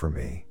idea for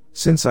me,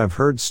 since I've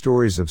heard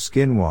stories of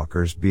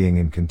skinwalkers being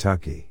in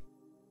Kentucky.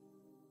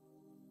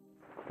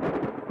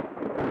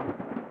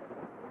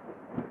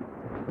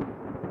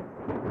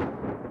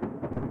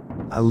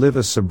 I live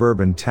a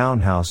suburban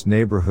townhouse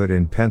neighborhood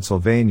in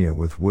Pennsylvania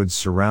with woods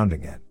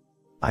surrounding it.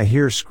 I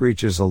hear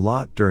screeches a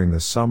lot during the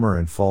summer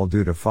and fall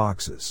due to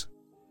foxes.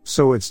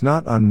 So it's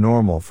not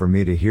unnormal for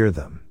me to hear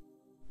them.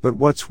 But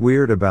what's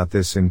weird about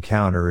this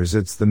encounter is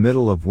it's the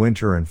middle of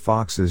winter and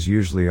foxes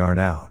usually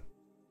aren't out.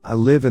 I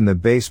live in the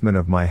basement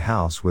of my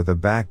house with a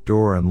back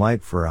door and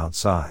light for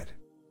outside.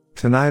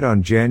 Tonight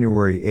on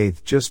January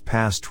 8th, just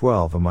past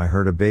 12 am, I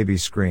heard a baby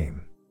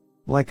scream.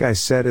 Like I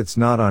said, it's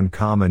not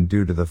uncommon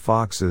due to the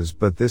foxes,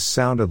 but this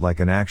sounded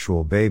like an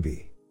actual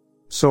baby.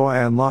 So I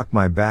unlock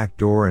my back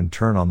door and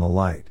turn on the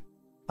light.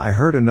 I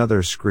heard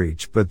another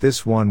screech, but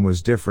this one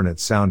was different, it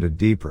sounded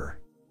deeper.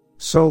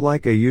 So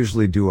like I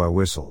usually do, I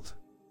whistled.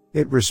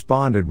 It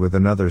responded with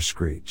another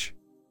screech.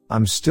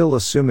 I'm still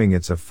assuming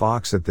it's a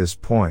fox at this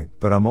point,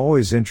 but I'm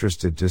always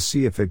interested to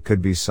see if it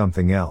could be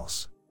something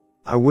else.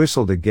 I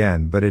whistled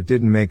again, but it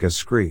didn't make a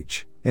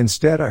screech.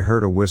 Instead, I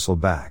heard a whistle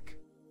back.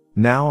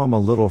 Now I'm a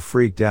little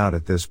freaked out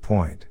at this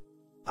point.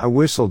 I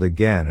whistled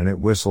again and it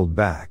whistled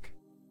back.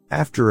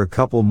 After a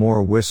couple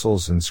more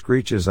whistles and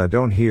screeches I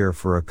don't hear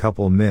for a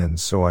couple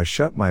minutes, so I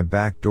shut my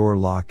back door,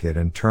 lock it,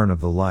 and turn off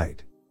the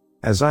light.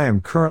 As I am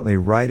currently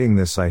writing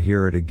this, I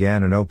hear it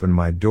again and open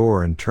my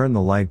door and turn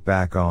the light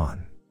back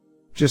on.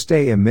 Just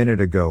a minute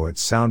ago it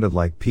sounded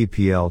like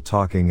PPL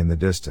talking in the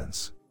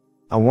distance.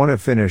 I want to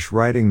finish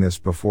writing this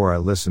before I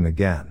listen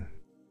again.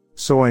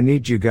 So I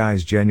need you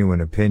guys'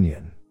 genuine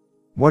opinion.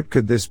 What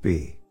could this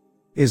be?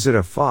 Is it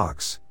a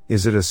fox?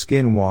 Is it a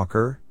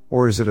skinwalker?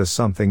 Or is it a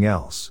something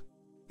else?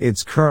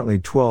 It's currently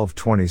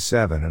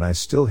 12:27 and I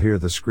still hear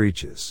the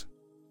screeches.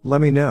 Let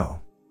me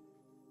know.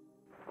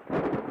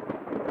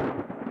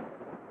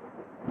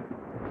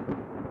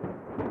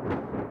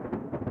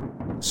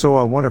 So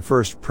I want to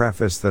first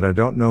preface that I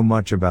don't know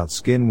much about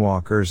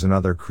skinwalkers and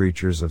other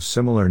creatures of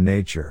similar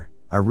nature.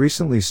 I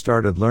recently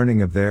started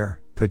learning of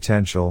their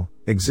potential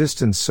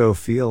existence, so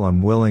feel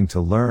I'm willing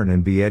to learn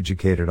and be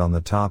educated on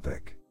the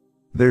topic.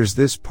 There's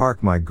this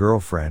park my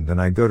girlfriend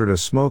and I go to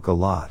smoke a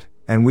lot,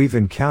 and we've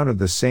encountered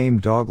the same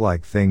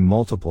dog-like thing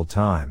multiple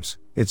times.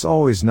 It's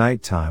always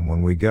nighttime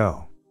when we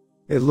go.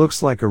 It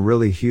looks like a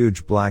really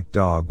huge black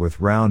dog with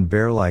round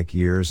bear-like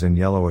ears and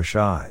yellowish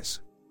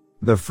eyes.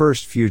 The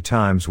first few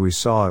times we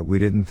saw it we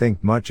didn't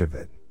think much of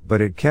it,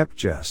 but it kept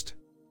just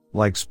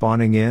like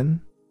spawning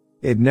in.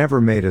 It never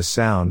made a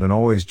sound and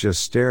always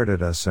just stared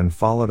at us and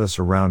followed us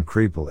around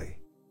creepily.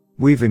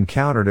 We've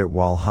encountered it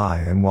while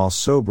high and while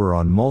sober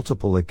on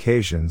multiple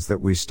occasions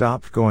that we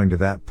stopped going to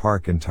that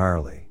park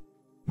entirely.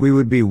 We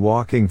would be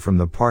walking from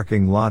the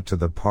parking lot to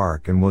the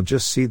park and we'll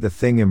just see the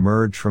thing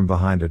emerge from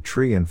behind a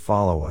tree and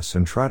follow us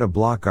and try to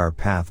block our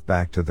path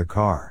back to the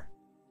car.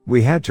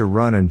 We had to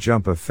run and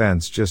jump a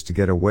fence just to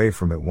get away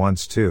from it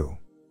once too.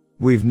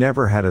 We've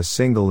never had a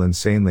single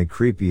insanely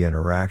creepy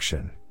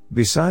interaction,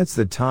 besides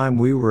the time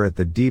we were at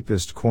the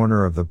deepest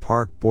corner of the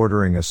park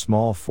bordering a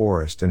small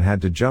forest and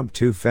had to jump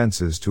 2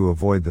 fences to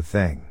avoid the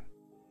thing.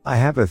 I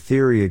have a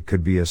theory it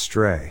could be a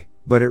stray,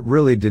 but it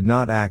really did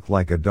not act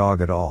like a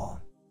dog at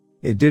all.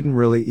 It didn't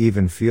really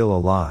even feel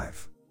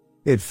alive.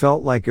 It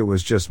felt like it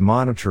was just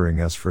monitoring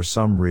us for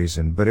some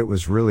reason, but it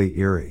was really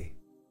eerie.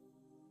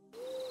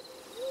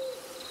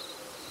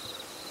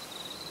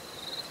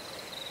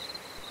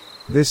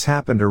 This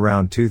happened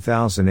around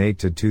 2008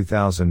 to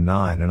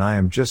 2009 and I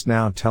am just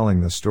now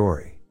telling the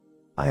story.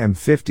 I am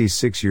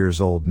 56 years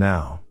old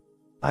now.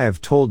 I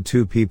have told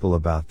 2 people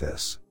about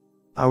this.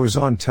 I was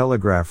on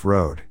Telegraph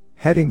Road,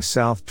 heading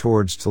south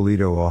towards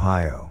Toledo,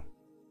 Ohio.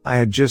 I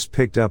had just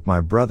picked up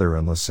my brother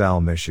in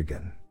LaSalle,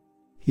 Michigan.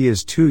 He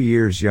is 2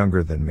 years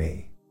younger than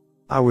me.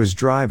 I was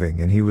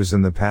driving and he was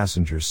in the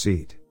passenger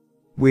seat.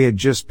 We had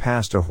just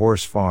passed a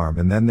horse farm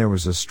and then there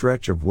was a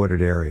stretch of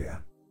wooded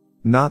area.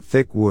 Not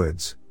thick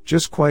woods,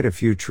 just quite a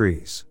few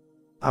trees.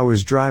 I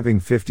was driving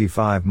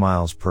 55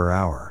 miles per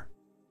hour.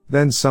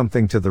 Then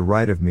something to the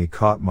right of me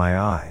caught my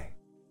eye.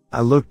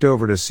 I looked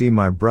over to see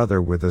my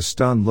brother with a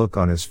stunned look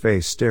on his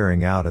face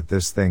staring out at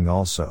this thing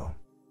also.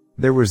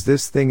 There was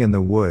this thing in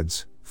the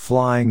woods,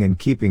 flying and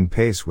keeping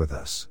pace with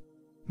us.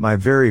 My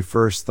very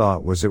first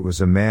thought was it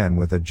was a man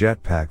with a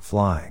jetpack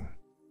flying.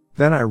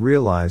 Then I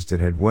realized it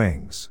had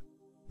wings.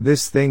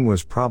 This thing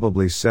was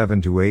probably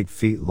 7 to 8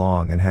 feet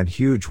long and had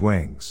huge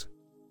wings.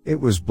 It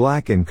was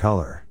black in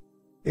color.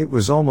 It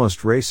was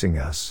almost racing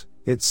us,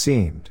 it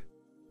seemed.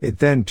 It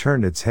then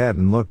turned its head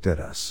and looked at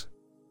us.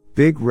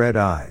 Big red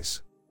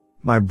eyes.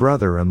 My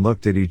brother and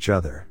looked at each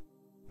other.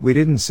 We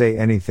didn't say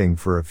anything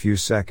for a few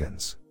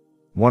seconds.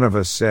 One of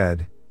us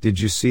said, "Did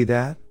you see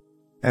that?"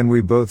 And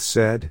we both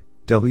said,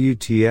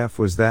 "WTF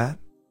was that?"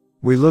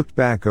 We looked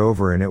back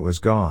over and it was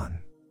gone.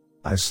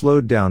 I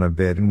slowed down a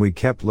bit and we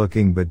kept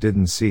looking but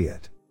didn't see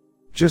it.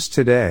 Just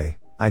today,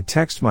 I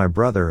texted my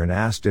brother and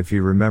asked if he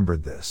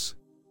remembered this.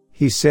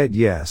 He said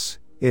yes,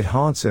 it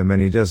haunts him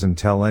and he doesn't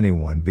tell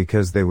anyone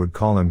because they would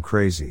call him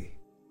crazy.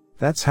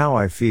 That's how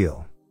I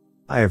feel.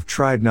 I have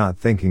tried not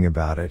thinking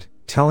about it,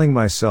 telling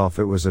myself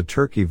it was a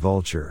turkey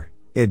vulture,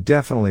 it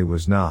definitely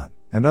was not,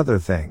 and other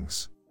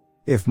things.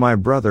 If my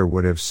brother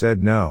would have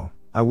said no,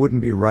 I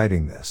wouldn't be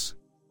writing this.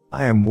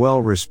 I am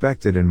well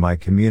respected in my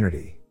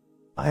community.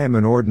 I am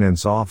an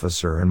ordnance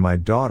officer and my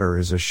daughter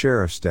is a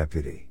sheriff's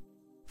deputy.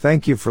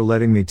 Thank you for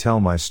letting me tell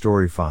my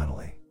story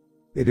finally.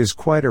 It is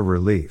quite a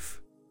relief.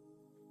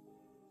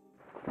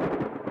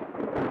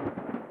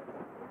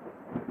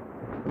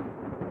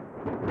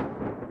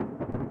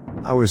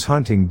 I was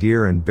hunting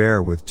deer and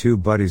bear with 2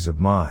 buddies of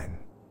mine.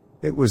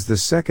 It was the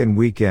second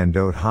weekend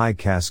out high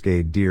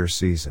Cascade deer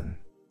season.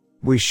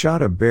 We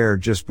shot a bear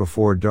just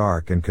before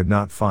dark and could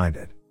not find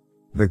it.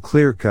 The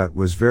clear cut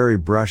was very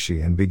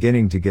brushy and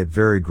beginning to get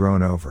very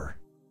grown over.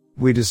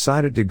 We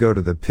decided to go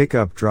to the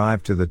pickup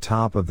drive to the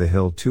top of the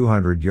hill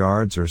 200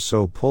 yards or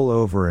so, pull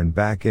over and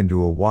back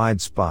into a wide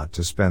spot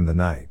to spend the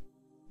night.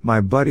 My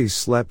buddies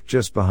slept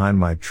just behind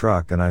my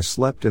truck and I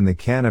slept in the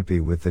canopy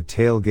with the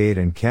tailgate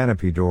and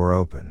canopy door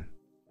open.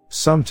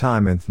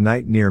 Sometime in the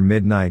night near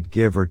midnight,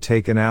 give or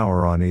take an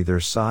hour on either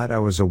side, I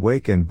was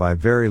awakened by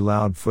very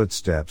loud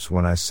footsteps.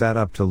 When I sat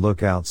up to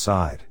look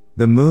outside,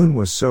 the moon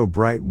was so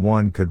bright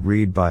one could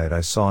read by it.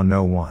 I saw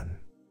no one.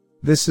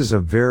 This is a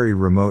very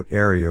remote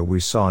area. We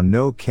saw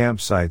no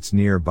campsites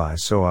nearby,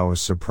 so I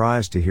was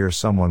surprised to hear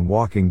someone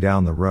walking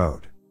down the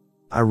road.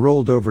 I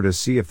rolled over to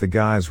see if the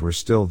guys were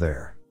still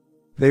there.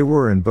 They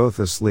were, and both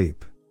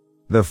asleep.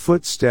 The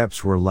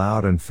footsteps were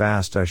loud and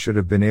fast. I should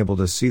have been able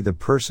to see the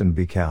person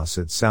because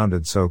it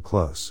sounded so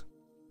close.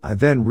 I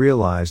then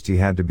realized he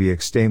had to be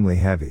extremely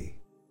heavy.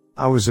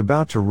 I was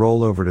about to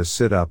roll over to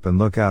sit up and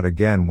look out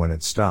again when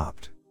it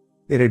stopped.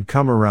 It had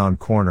come around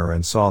corner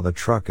and saw the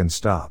truck and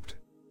stopped.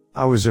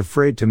 I was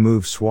afraid to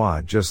move, so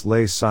I just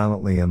lay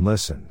silently and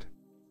listened.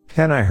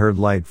 Then I heard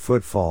light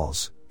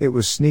footfalls. It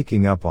was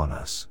sneaking up on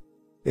us.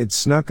 It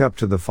snuck up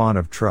to the front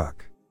of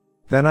truck.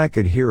 Then I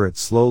could hear it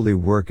slowly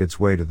work its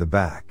way to the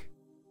back.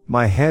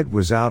 My head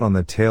was out on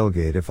the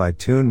tailgate. If I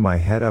tuned my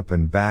head up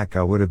and back,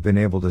 I would have been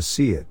able to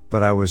see it,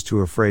 but I was too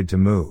afraid to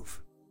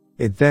move.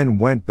 It then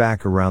went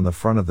back around the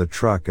front of the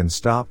truck and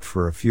stopped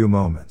for a few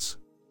moments.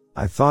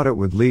 I thought it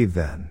would leave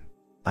then.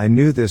 I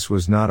knew this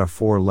was not a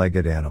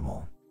 4-legged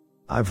animal.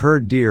 I've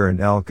heard deer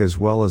and elk as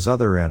well as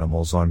other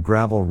animals on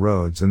gravel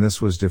roads, and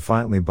this was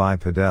defiantly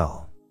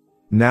bipedal.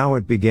 Now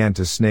it began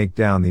to snake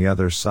down the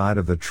other side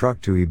of the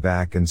truck to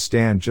back and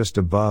stand just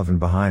above and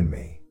behind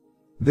me.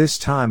 This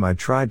time I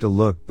tried to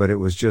look, but it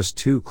was just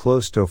too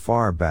close, too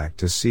far back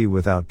to see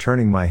without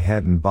turning my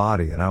head and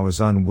body, and I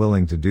was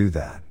unwilling to do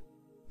that.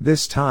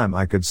 This time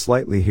I could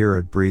slightly hear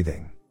it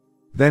breathing.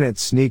 Then it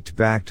sneaked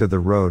back to the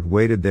road,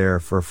 waited there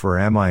for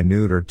a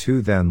minute or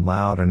two, then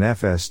loud and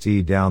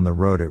FST down the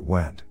road it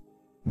went.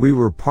 We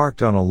were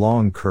parked on a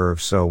long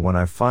curve, so when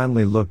I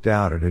finally looked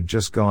out it had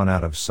just gone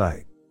out of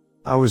sight.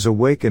 I was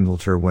awakened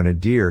later when a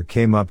deer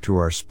came up to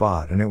our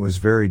spot and it was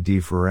very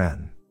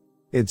different.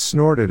 It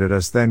snorted at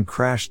us, then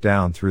crashed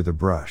down through the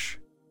brush.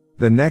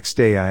 The next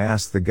day I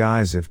asked the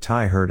guys if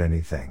Ty heard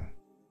anything.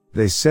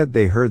 They said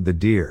they heard the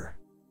deer.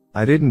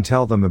 I didn't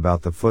tell them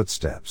about the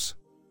footsteps.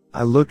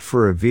 I looked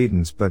for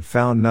evidence but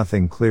found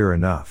nothing clear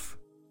enough.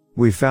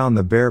 We found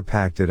the bear,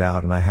 packed it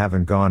out, and I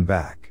haven't gone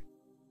back.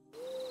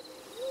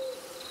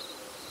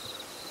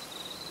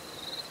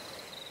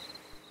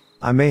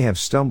 I may have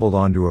stumbled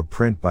onto a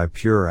print by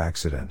pure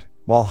accident,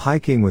 while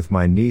hiking with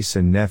my niece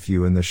and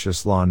nephew in the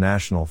Shasla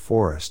National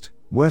Forest,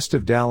 west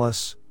of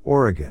Dallas,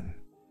 Oregon.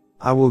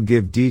 I will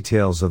give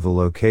details of the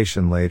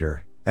location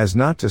later, as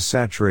not to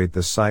saturate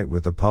the site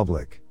with the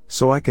public,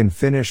 so I can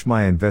finish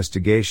my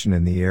investigation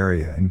in the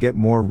area and get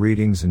more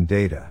readings and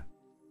data.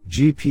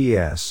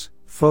 GPS,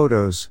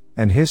 photos,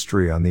 and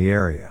history on the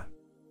area.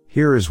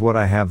 Here is what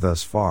I have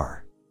thus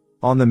far.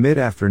 On the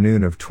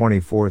mid-afternoon of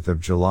 24th of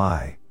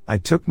July, I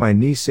took my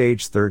niece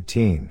age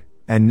 13,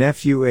 and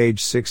nephew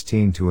age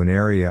 16 to an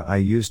area I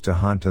used to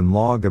hunt and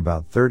log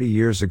about 30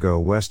 years ago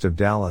west of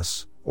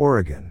Dallas,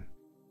 Oregon.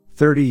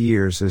 30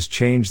 years has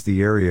changed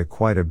the area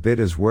quite a bit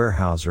as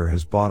Weyerhaeuser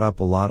has bought up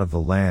a lot of the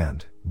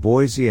land,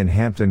 Boise and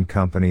Hampton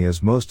Company,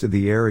 as most of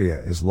the area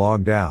is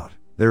logged out.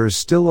 There is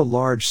still a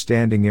large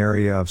standing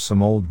area of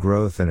some old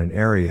growth and an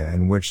area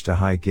in which to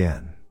hike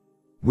in.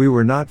 We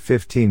were not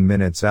 15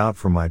 minutes out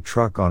from my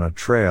truck on a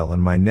trail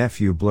and my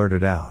nephew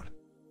blurted out,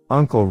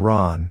 "Uncle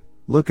Ron,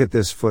 look at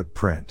this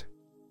footprint."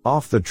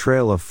 Off the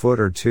trail a foot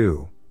or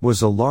two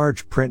was a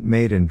large print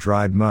made in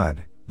dried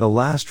mud. The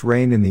last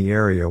rain in the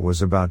area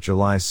was about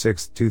July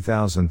 6,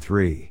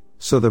 2003,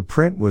 so the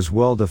print was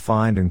well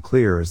defined and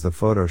clear as the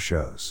photo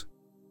shows.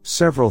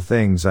 Several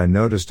things I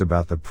noticed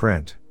about the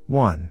print.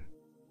 1.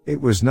 It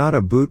was not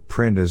a boot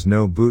print as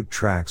no boot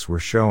tracks were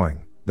showing.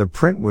 The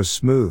print was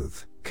smooth,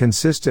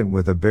 consistent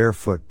with a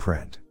barefoot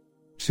print.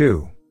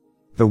 2.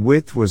 The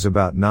width was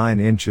about 9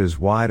 inches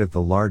wide at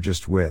the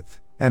largest width,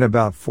 and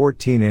about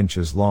 14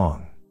 inches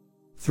long.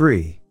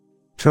 3.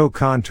 Toe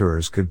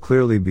contours could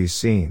clearly be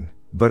seen,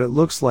 but it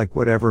looks like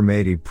whatever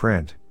made a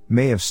print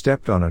may have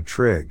stepped on a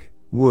twig,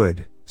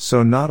 wood,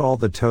 so not all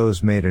the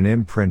toes made an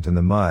imprint in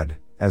the mud,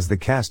 as the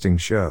casting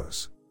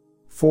shows.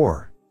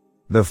 4.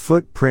 The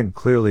footprint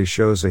clearly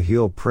shows a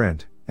heel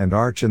print, and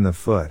arch in the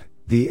foot,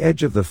 the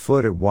edge of the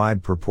foot at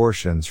wide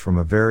proportions from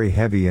a very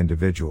heavy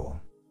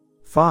individual.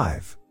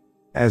 5.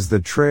 As the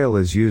trail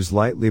is used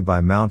lightly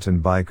by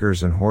mountain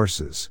bikers and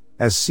horses,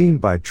 as seen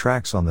by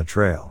tracks on the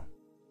trail.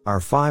 Our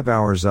 5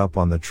 hours up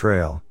on the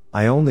trail,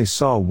 I only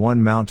saw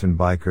one mountain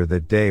biker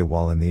that day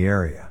while in the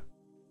area.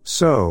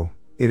 So,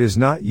 it is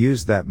not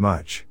used that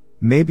much,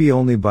 maybe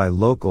only by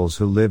locals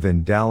who live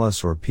in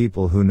Dallas or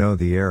people who know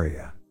the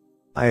area.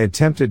 I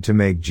attempted to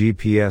make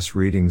GPS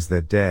readings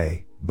that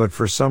day, but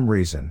for some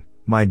reason,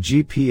 my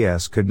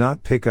GPS could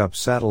not pick up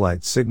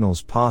satellite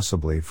signals,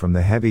 possibly from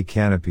the heavy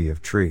canopy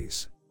of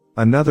trees.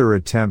 Another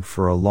attempt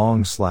for a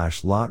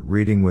long/lot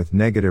reading with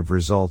negative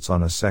results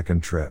on a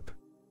second trip.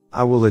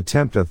 I will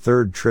attempt a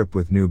third trip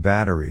with new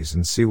batteries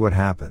and see what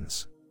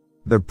happens.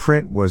 The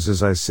print was,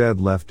 as I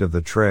said, left of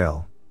the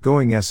trail,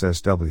 going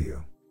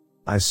SSW.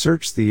 I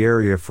searched the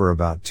area for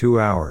about 2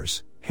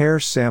 hours, hair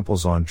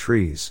samples on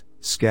trees,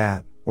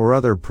 scat, or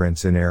other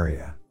prints in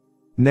area.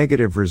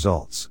 Negative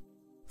results.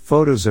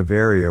 Photos of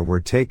area were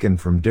taken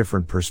from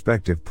different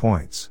perspective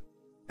points.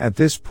 At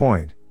this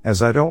point,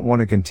 as I don't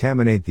want to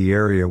contaminate the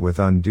area with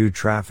undue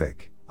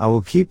traffic, I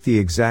will keep the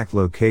exact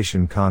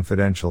location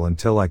confidential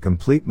until I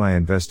complete my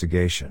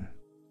investigation.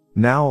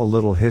 Now a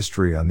little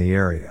history on the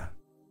area.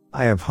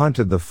 I have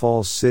hunted the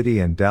Falls City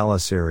and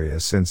Dallas area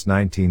since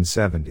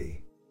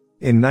 1970.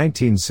 In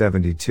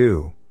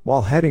 1972,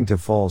 while heading to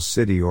Falls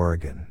City,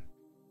 Oregon,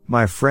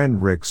 my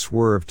friend Rick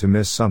swerved to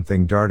miss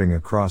something darting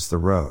across the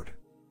road.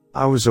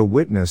 I was a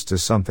witness to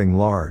something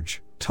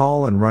large,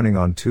 tall and running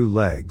on 2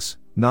 legs,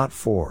 not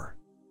 4.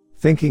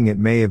 Thinking it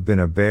may have been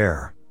a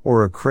bear,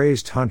 or a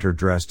crazed hunter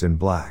dressed in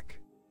black.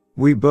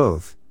 We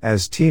both,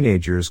 as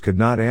teenagers, could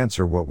not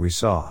answer what we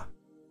saw.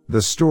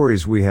 The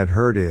stories we had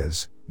heard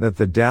is, that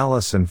the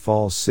Dallas and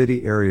Falls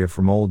City area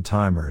from old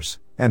timers,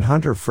 and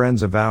hunter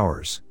friends of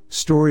ours,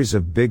 stories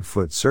of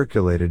Bigfoot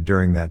circulated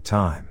during that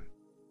time.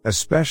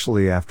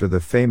 Especially after the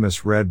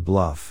famous Red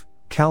Bluff,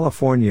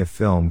 California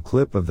film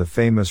clip of the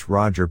famous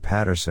Roger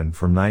Patterson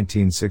from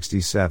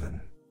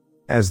 1967.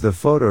 As the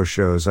photo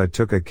shows, I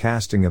took a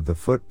casting of the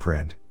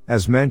footprint.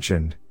 As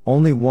mentioned,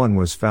 only one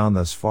was found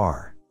thus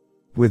far.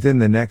 Within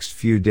the next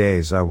few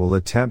days I will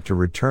attempt to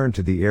return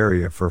to the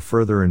area for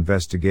further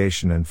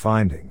investigation and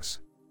findings.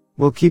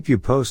 We'll keep you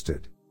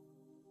posted.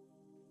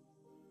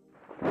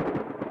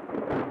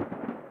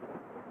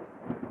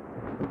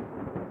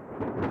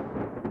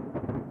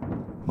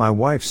 My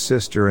wife's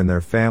sister and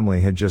their family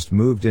had just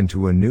moved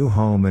into a new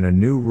home in a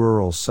new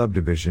rural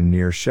subdivision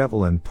near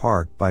Chevelin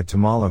Park by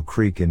Tomalo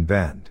Creek in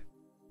Bend.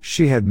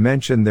 She had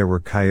mentioned there were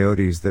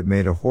coyotes that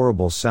made a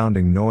horrible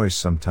sounding noise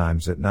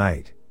sometimes at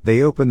night.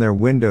 They opened their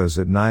windows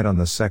at night on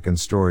the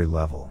second-story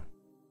level.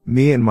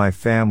 Me and my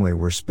family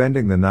were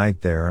spending the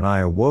night there and I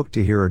awoke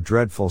to hear a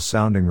dreadful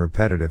sounding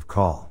repetitive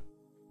call.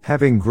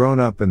 Having grown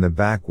up in the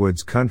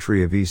backwoods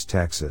country of East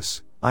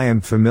Texas, I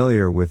am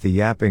familiar with the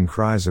yapping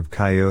cries of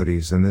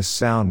coyotes, and this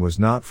sound was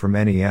not from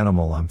any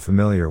animal I'm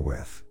familiar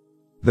with.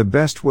 The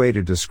best way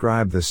to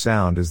describe the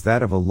sound is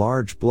that of a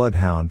large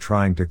bloodhound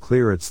trying to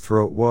clear its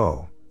throat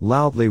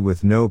loudly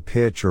with no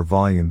pitch or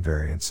volume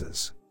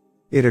variances.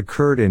 It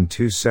occurred in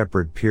 2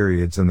 separate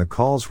periods and the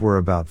calls were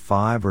about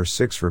 5 or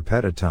 6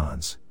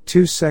 repetitons,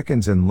 2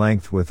 seconds in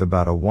length with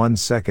about a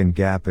 1-second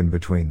gap in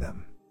between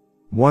them.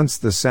 Once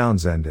the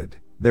sounds ended,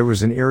 there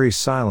was an eerie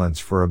silence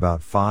for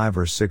about 5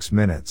 or 6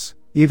 minutes,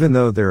 even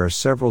though there are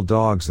several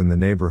dogs in the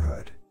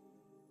neighborhood.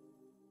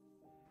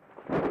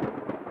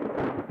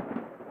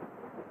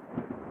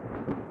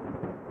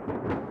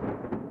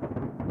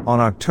 On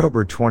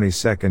October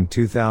 22,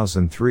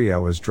 2003, I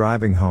was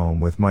driving home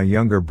with my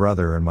younger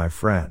brother and my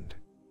friend.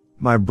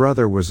 My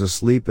brother was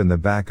asleep in the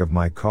back of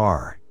my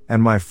car,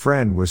 and my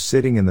friend was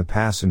sitting in the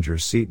passenger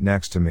seat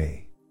next to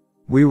me.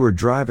 We were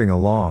driving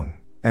along,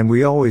 and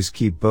we always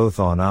keep both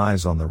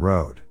eyes on the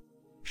road.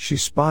 She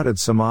spotted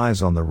some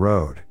eyes on the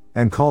road,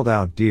 and called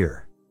out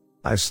deer.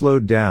 I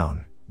slowed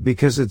down,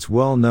 because it's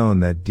well known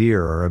that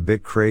deer are a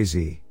bit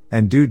crazy,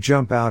 and do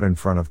jump out in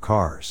front of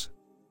cars.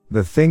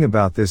 The thing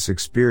about this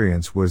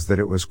experience was that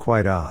it was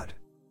quite odd.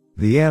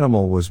 The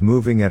animal was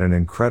moving at an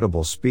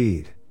incredible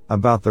speed,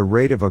 about the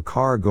rate of a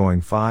car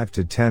going 5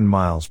 to 10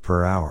 miles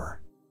per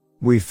hour.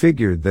 We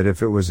figured that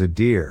if it was a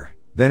deer,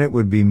 then it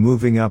would be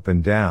moving up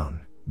and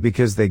down,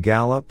 because they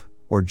gallop,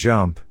 or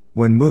jump,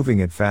 when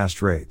moving at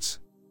fast rates.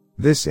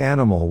 This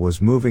animal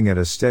was moving at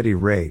a steady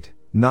rate,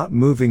 not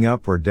moving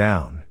up or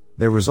down.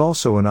 There was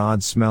also an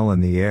odd smell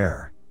in the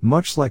air,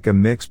 much like a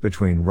mix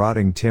between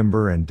rotting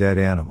timber and dead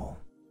animal.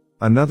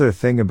 Another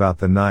thing about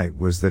the night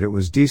was that it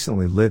was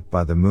decently lit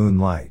by the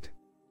moonlight.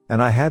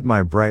 And I had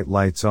my bright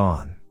lights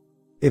on.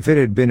 If it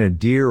had been a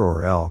deer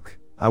or elk,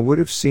 I would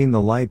have seen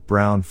the light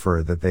brown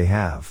fur that they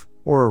have,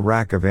 or a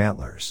rack of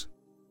antlers.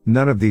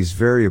 None of these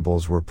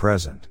variables were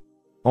present.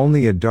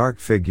 Only a dark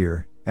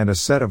figure, and a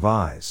set of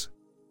eyes.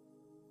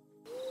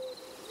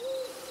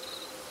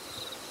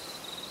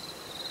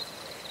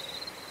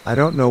 I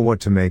don't know what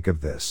to make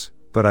of this,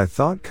 but I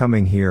thought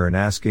coming here and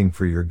asking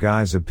for your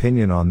guys'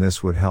 opinion on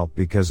this would help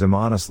because I'm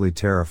honestly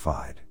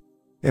terrified.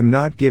 I'm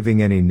not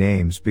giving any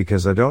names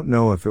because I don't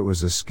know if it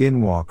was a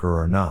skinwalker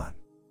or not.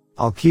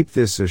 I'll keep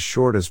this as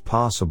short as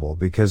possible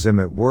because I'm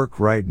at work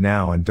right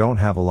now and don't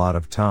have a lot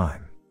of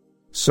time.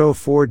 So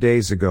 4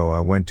 days ago I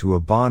went to a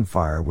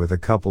bonfire with a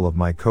couple of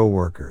my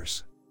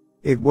coworkers.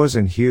 It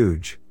wasn't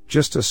huge,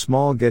 just a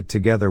small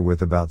get-together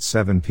with about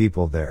 7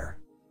 people there.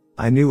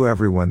 I knew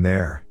everyone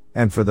there,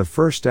 and for the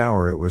first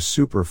hour it was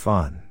super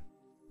fun.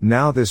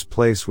 Now this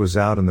place was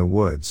out in the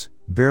woods,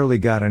 barely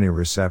got any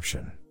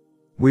reception.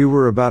 We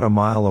were about a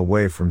mile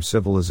away from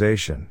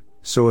civilization,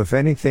 so if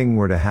anything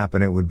were to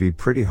happen it would be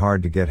pretty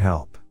hard to get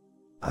help.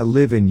 I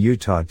live in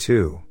Utah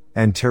too,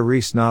 and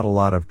there's not a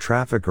lot of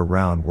traffic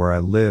around where I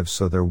live,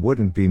 so there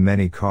wouldn't be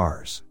many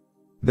cars.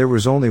 There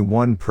was only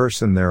one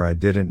person there I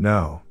didn't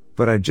know,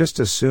 but I just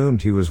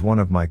assumed he was one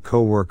of my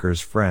coworkers'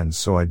 friends,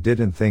 so I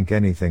didn't think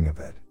anything of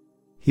it.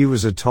 He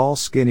was a tall,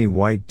 skinny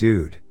white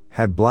dude,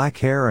 had black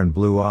hair and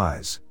blue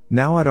eyes.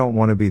 Now I don't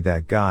want to be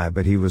that guy,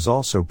 but he was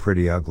also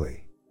pretty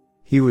ugly.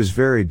 He was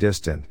very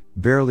distant,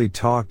 barely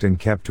talked and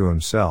kept to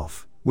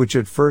himself, which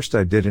at first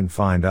I didn't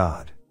find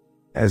odd.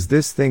 As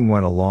this thing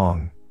went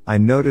along, I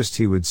noticed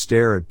he would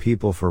stare at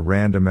people for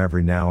random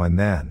every now and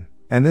then,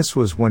 and this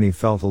was when he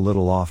felt a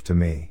little off to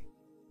me.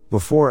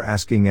 Before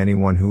asking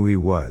anyone who he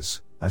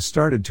was, I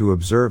started to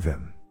observe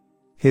him.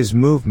 His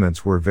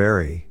movements were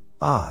very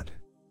odd.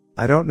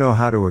 I don't know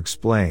how to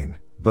explain,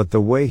 but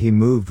the way he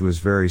moved was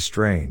very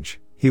strange.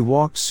 He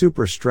walked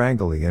super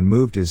strangly and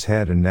moved his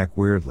head and neck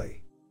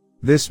weirdly.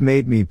 This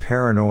made me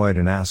paranoid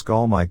and ask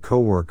all my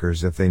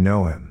coworkers if they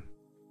know him.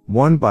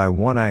 One by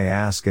one I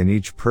asked and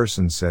each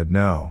person said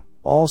no,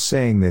 all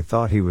saying they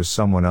thought he was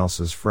someone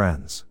else's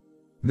friends.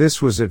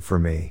 This was it for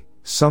me.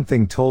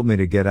 Something told me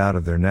to get out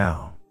of there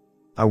now.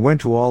 I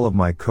went to all of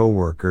my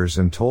coworkers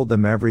and told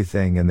them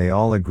everything, and they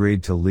all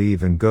agreed to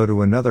leave and go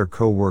to another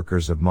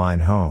coworkers of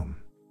mine home.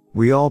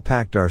 We all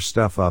packed our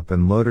stuff up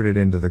and loaded it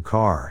into the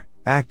car,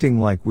 acting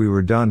like we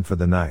were done for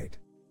the night.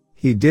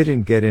 He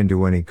didn't get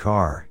into any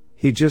car,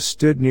 he just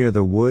stood near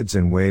the woods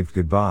and waved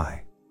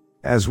goodbye.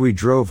 As we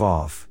drove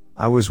off,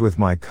 I was with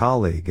my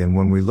colleague, and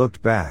when we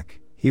looked back,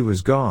 he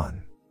was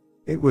gone.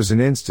 It was an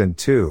instant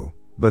too,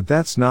 but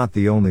that's not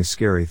the only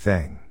scary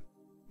thing.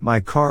 My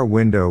car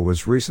window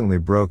was recently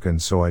broken,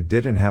 so I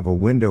didn't have a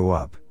window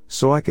up,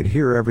 so I could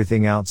hear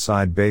everything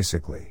outside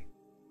basically.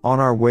 On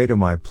our way to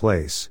my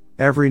place,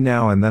 every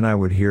now and then I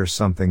would hear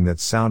something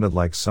that sounded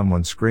like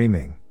someone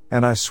screaming,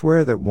 and I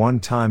swear that one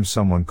time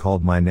someone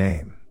called my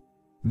name.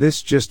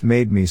 This just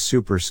made me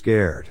super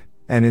scared,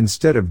 and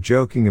instead of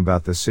joking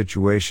about the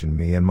situation,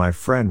 me and my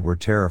friend were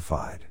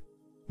terrified.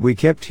 We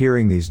kept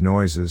hearing these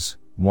noises,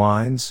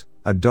 whines,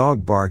 a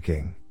dog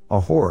barking, a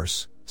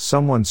horse,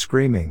 someone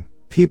screaming,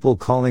 people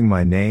calling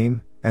my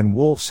name, and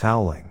wolves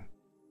howling.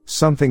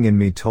 Something in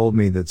me told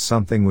me that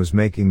something was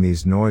making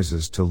these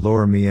noises to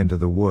lure me into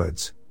the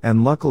woods,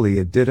 and luckily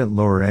it didn't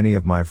lure any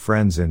of my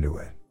friends into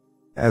it.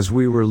 As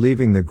we were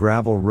leaving the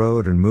gravel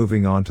road and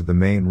moving onto the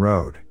main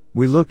road,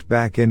 we looked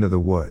back into the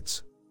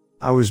woods.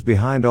 I was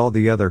behind all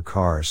the other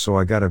cars, so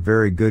I got a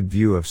very good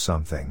view of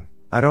something,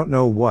 I don't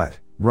know what,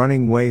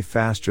 running way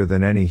faster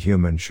than any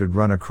human should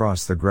run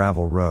across the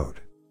gravel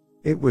road.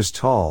 It was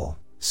tall,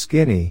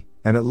 skinny,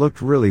 and it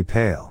looked really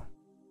pale.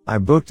 I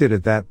booked it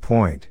at that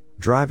point,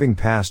 driving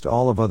past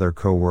all of other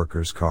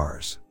co-workers'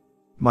 cars.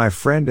 My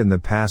friend in the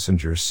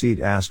passenger seat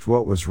asked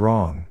what was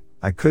wrong.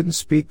 I couldn't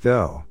speak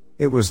though.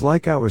 It was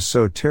like I was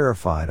so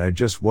terrified I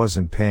just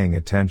wasn't paying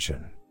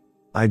attention.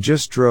 I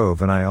just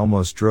drove, and I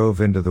almost drove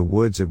into the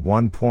woods at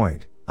one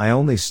point. I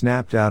only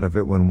snapped out of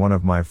it when one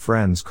of my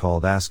friends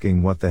called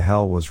asking what the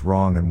hell was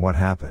wrong and what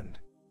happened.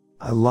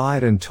 I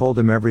lied and told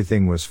him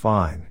everything was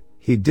fine.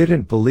 He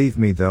didn't believe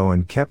me though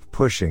and kept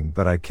pushing,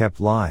 but I kept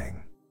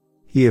lying.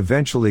 He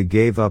eventually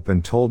gave up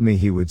and told me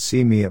he would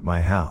see me at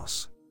my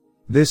house.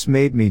 This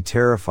made me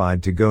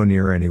terrified to go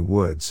near any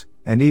woods,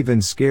 and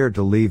even scared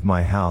to leave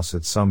my house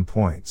at some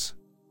points.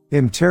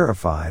 I'm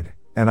terrified,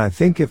 and I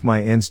think if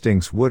my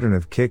instincts wouldn't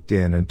have kicked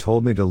in and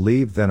told me to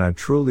leave, then I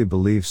truly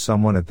believe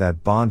someone at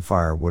that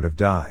bonfire would have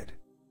died.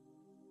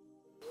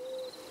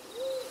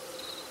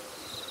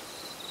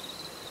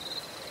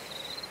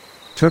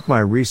 Took my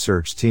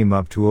research team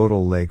up to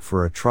Odell Lake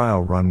for a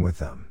trial run with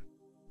them.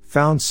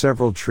 Found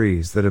several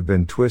trees that have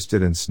been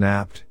twisted and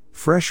snapped,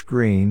 fresh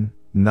green,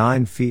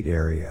 9 feet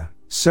area,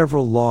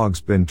 several logs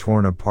been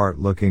torn apart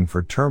looking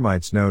for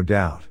termites no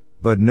doubt,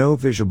 but no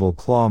visible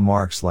claw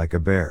marks like a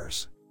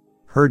bear's.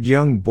 Heard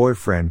young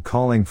boyfriend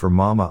calling for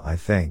mama, I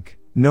think,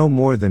 no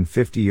more than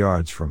 50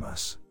 yards from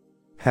us.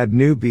 Had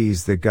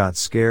newbies that got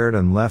scared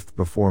and left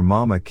before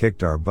mama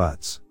kicked our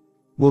butts.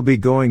 We'll be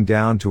going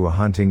down to a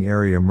hunting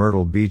area,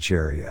 Myrtle Beach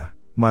area.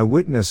 My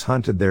witness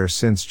hunted there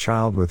since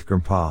child with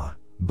grandpa,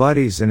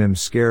 buddies, and him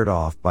scared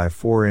off by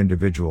 4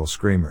 individual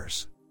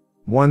screamers.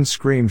 One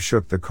scream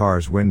shook the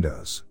car's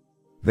windows.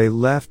 They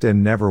left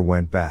and never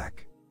went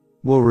back.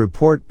 We'll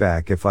report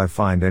back if I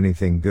find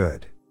anything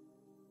good.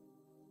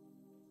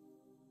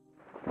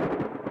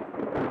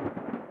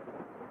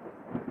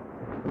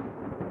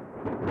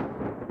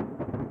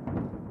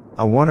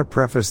 I want to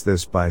preface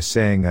this by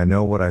saying I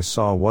know what I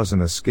saw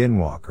wasn't a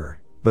skinwalker,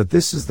 but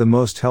this is the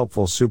most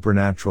helpful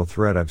supernatural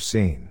thread I've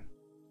seen.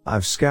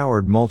 I've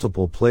scoured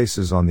multiple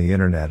places on the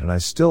internet and I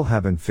still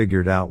haven't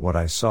figured out what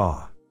I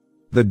saw.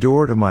 The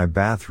door to my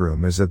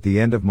bathroom is at the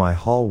end of my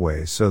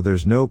hallway, so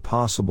there's no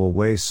possible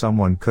way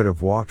someone could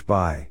have walked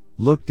by,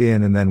 looked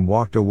in, and then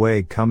walked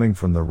away coming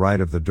from the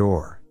right of the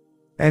door.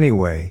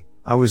 Anyway,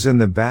 I was in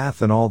the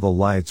bath and all the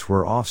lights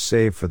were off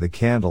save for the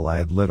candle I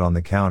had lit on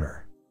the counter.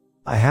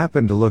 I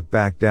happened to look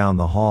back down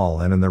the hall,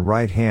 and in the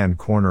right-hand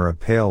corner a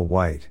pale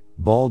white,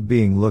 bald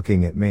being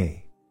looking at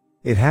me.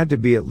 It had to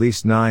be at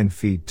least 9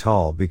 feet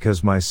tall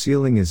because my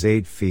ceiling is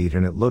 8 feet,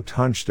 and it looked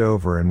hunched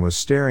over and was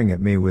staring at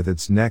me with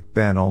its neck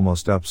bent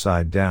almost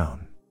upside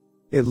down.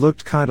 It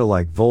looked kinda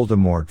like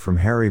Voldemort from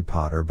Harry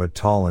Potter, but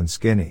tall and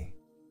skinny.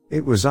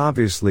 It was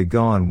obviously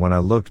gone when I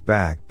looked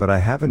back, but I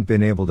haven't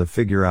been able to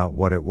figure out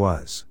what it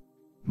was.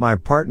 My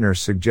partner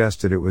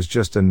suggested it was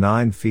just a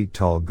 9 feet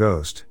tall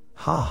ghost,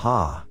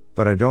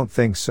 but I don't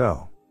think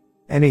so.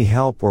 Any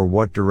help or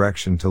what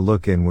direction to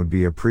look in would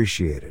be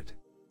appreciated.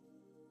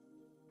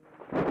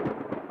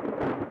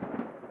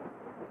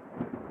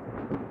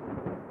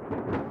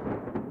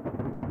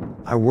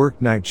 I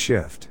worked night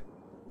shift.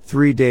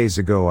 3 days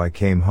ago I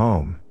came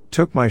home,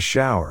 took my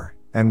shower,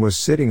 and was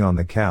sitting on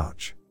the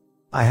couch.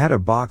 I had a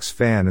box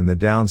fan in the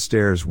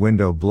downstairs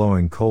window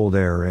blowing cold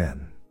air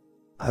in.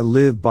 I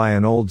live by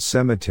an old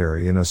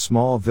cemetery in a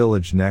small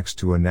village next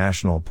to a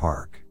national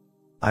park.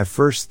 I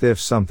first thought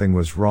something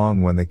was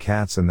wrong when the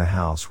cats in the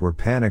house were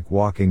panic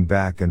walking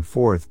back and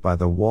forth by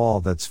the wall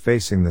that's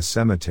facing the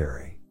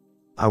cemetery.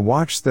 I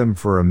watched them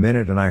for a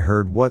minute and I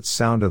heard what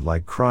sounded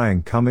like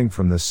crying coming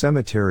from the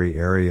cemetery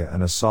area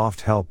and a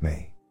soft "help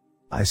me."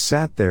 I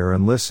sat there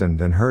and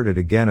listened and heard it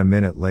again a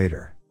minute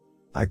later.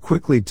 I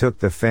quickly took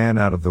the fan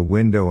out of the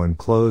window and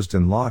closed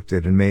and locked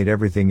it and made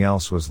everything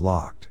else was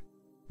locked.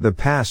 The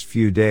past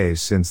few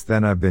days since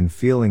then I've been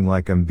feeling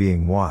like I'm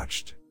being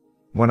watched.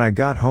 When I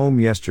got home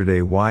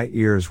yesterday, my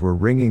ears were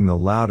ringing the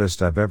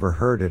loudest I've ever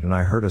heard it, and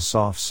I heard a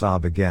soft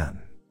sob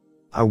again.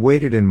 I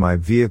waited in my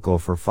vehicle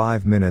for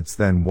 5 minutes,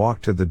 then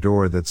walked to the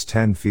door that's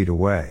 10 feet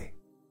away.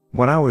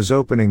 When I was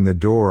opening the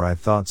door, I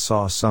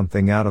saw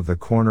something out of the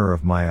corner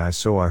of my eye,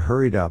 so I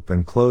hurried up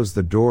and closed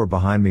the door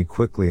behind me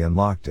quickly and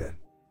locked it.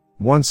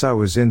 Once I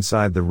was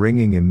inside, the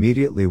ringing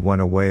immediately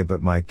went away,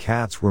 but my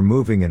cats were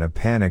moving in a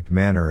panicked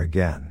manner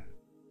again.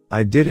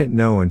 I didn't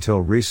know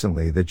until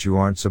recently that you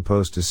aren't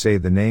supposed to say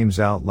the names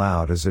out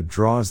loud as it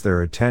draws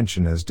their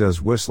attention, as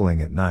does whistling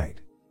at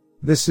night.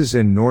 This is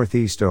in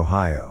Northeast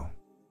Ohio.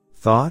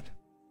 Thought?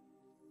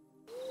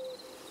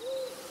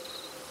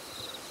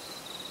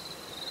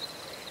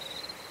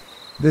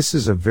 This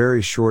is a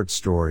very short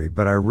story,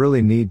 but I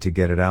really need to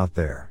get it out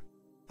there.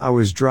 I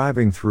was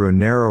driving through a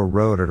narrow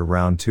road at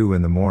around 2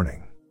 in the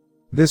morning.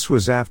 This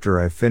was after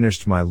I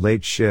finished my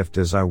late shift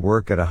as I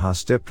work at a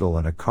hospital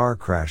and a car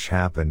crash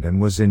happened and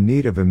was in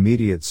need of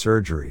immediate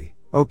surgery.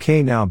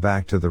 Okay, now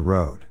back to the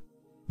road.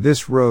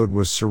 This road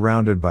was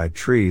surrounded by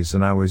trees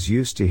and I was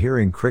used to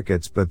hearing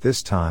crickets, but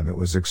this time it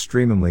was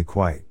extremely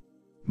quiet.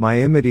 My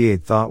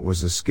immediate thought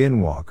was a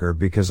skinwalker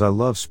because I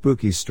love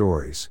spooky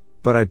stories,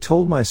 but I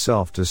told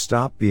myself to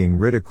stop being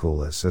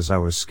ridiculous as I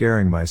was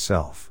scaring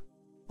myself.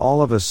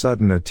 All of a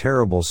sudden a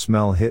terrible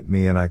smell hit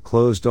me and I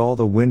closed all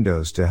the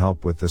windows to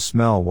help with the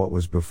smell what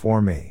was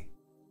before me.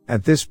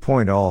 At this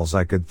point alls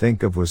I could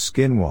think of was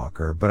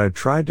skinwalker, but I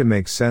tried to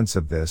make sense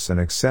of this and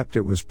accept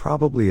it was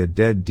probably a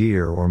dead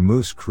deer or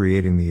moose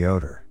creating the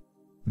odor.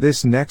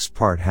 This next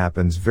part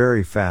happens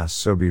very fast,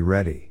 so be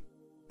ready.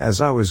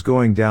 As I was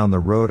going down the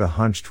road, a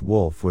hunched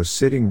wolf was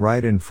sitting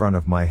right in front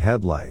of my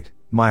headlight.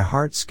 My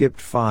heart skipped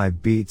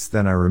 5 beats,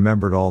 then I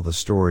remembered all the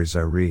stories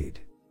I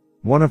read.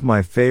 One of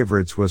my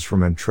favorites was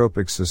from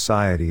Entropic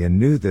Society and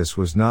knew this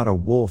was not a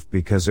wolf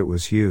because it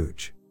was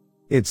huge.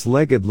 Its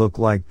legs looked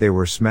like they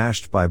were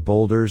smashed by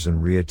boulders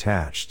and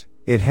reattached.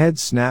 Its head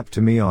snapped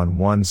to me on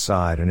one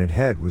side and its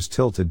head was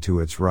tilted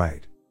to its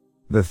right.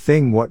 The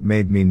thing what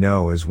made me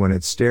know is when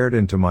it stared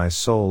into my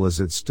soul as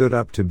it stood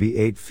up to be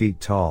 8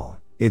 feet tall,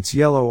 its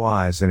yellow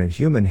eyes and its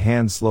human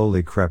hand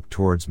slowly crept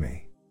towards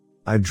me.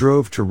 I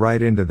drove to right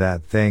into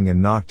that thing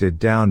and knocked it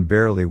down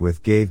barely,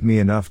 with gave me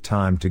enough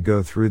time to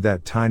go through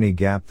that tiny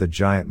gap the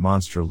giant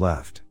monster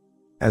left.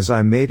 As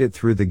I made it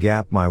through the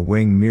gap, my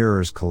wing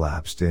mirrors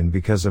collapsed in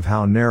because of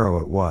how narrow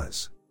it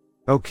was.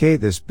 Okay,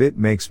 this bit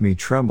makes me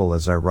tremble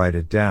as I write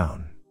it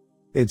down.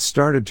 It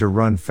started to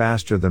run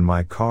faster than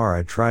my car.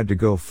 I tried to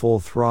go full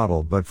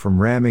throttle, but from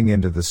ramming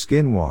into the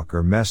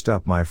skinwalker messed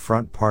up my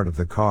front part of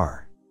the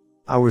car.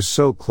 I was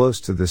so close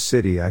to the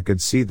city I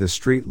could see the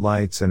street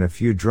lights and a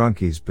few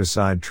drunkies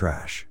beside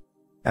trash.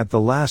 At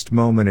the last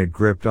moment it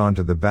gripped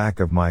onto the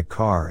back of my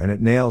car and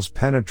its nails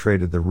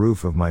penetrated the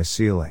roof of my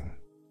ceiling.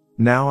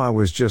 Now I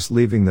was just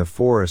leaving the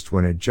forest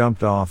when it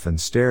jumped off and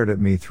stared at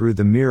me through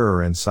the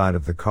mirror inside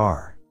of the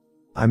car.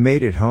 I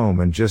made it home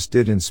and just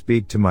didn't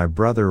speak to my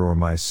brother or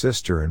my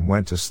sister and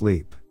went to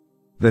sleep.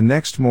 The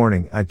next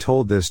morning I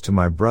told this to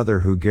my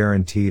brother, who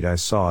guaranteed I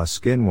saw a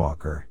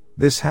skinwalker.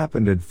 This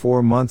happened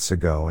 4 months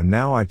ago and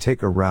now I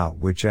take a route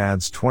which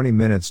adds 20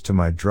 minutes to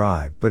my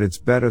drive, but it's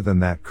better than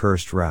that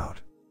cursed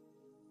route.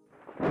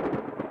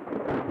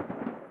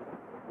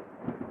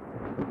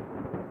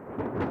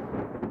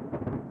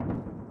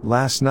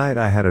 Last night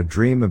I had a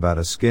dream about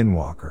a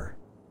skinwalker.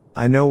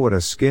 I know what a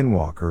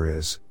skinwalker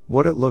is,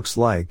 what it looks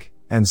like,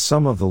 and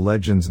some of the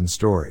legends and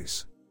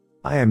stories.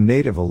 I am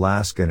native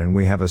Alaskan and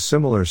we have a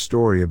similar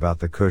story about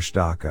the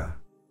Kushtaka.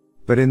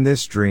 But in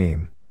this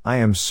dream, I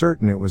am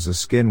certain it was a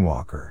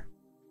skinwalker.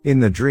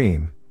 In the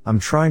dream, I'm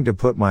trying to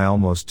put my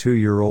almost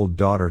 2-year-old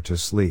daughter to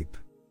sleep.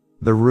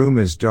 The room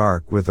is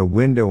dark with a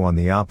window on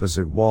the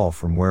opposite wall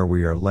from where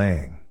we are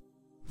laying.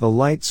 The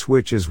light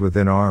switch is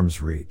within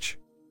arm's reach.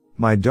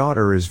 My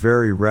daughter is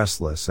very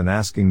restless and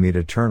asking me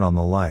to turn on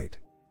the light.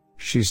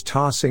 She's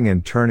tossing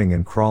and turning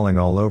and crawling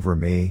all over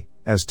me,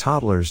 as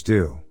toddlers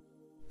do.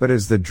 But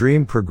as the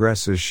dream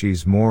progresses,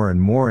 she's more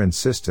and more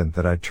insistent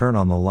that I turn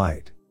on the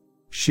light.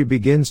 She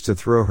begins to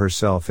throw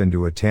herself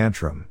into a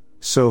tantrum,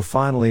 so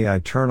finally I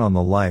turn on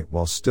the light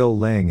while still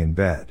laying in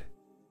bed.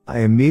 I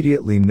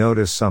immediately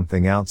notice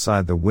something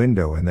outside the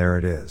window, and there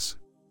it is.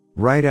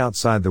 Right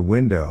outside the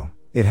window.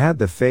 It had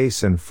the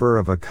face and fur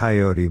of a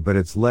coyote, but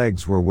its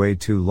legs were way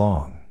too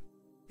long.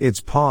 Its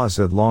paws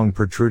had long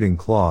protruding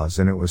claws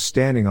and it was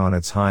standing on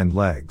its hind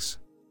legs.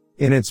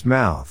 In its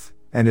mouth,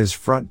 and his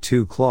front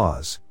 2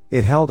 claws,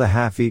 it held a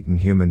half-eaten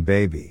human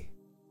baby.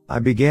 I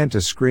began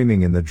to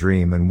screaming in the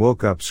dream and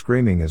woke up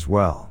screaming as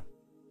well.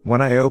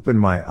 When I opened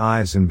my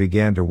eyes and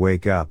began to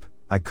wake up,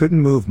 I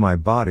couldn't move my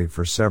body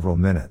for several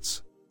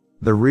minutes.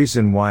 The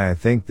reason why I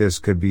think this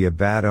could be a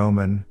bad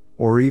omen,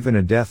 or even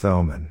a death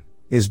omen,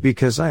 is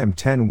because I am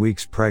 10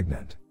 weeks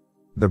pregnant.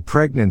 The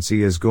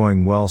pregnancy is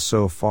going well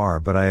so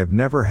far, but I have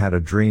never had a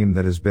dream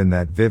that has been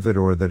that vivid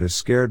or that has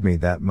scared me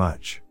that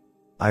much.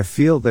 I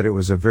feel that it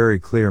was a very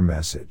clear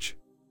message.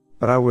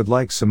 But I would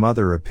like some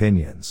other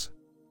opinions.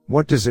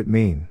 What does it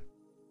mean?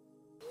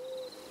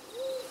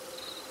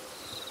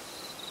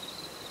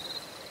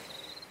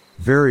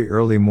 Very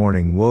early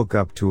morning, woke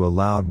up to a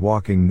loud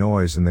walking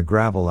noise in the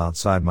gravel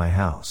outside my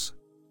house.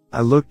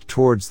 I looked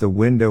towards the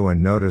window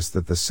and noticed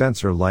that the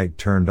sensor light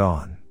turned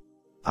on.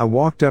 I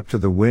walked up to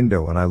the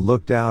window and I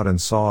looked out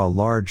and saw a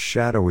large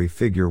shadowy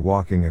figure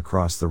walking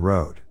across the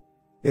road.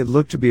 It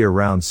looked to be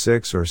around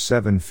 6 or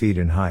 7 feet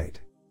in height.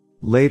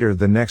 Later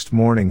the next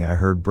morning I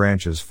heard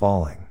branches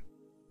falling.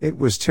 It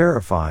was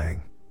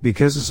terrifying,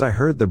 because as I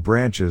heard the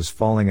branches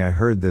falling I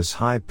heard this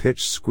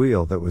high-pitched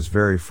squeal that was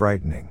very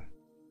frightening.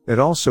 It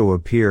also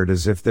appeared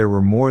as if there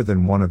were more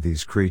than one of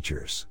these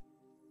creatures.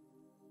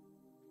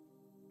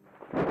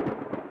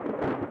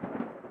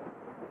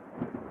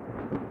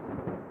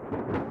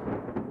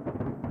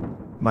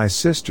 My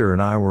sister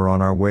and I were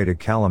on our way to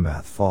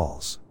Calumet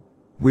Falls.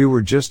 We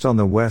were just on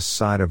the west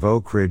side of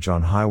Oak Ridge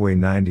on Highway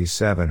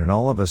 97 and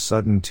all of a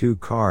sudden 2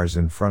 cars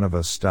in front of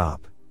us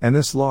stop, and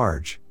this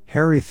large,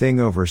 hairy thing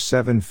over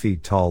 7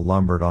 feet tall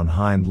lumbered on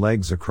hind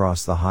legs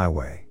across the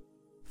highway.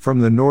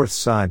 From the north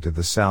side to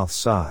the south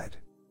side.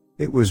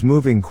 It was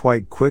moving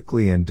quite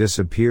quickly and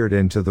disappeared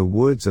into the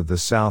woods of the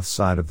south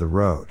side of the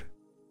road.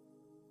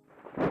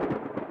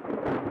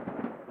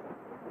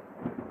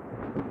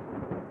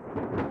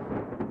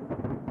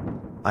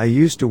 I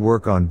used to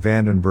work on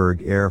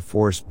Vandenberg Air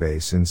Force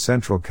Base in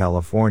Central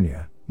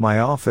California. My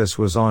office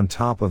was on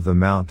top of the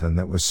mountain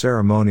that was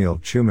ceremonial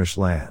Chumash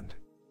land.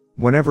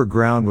 Whenever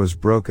ground was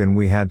broken,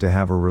 we had to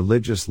have a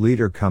religious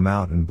leader come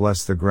out and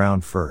bless the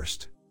ground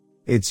first.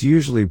 It's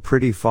usually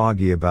pretty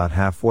foggy about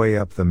halfway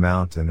up the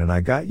mountain, and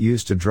I got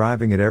used to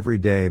driving it every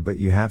day, but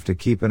you have to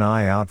keep an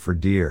eye out for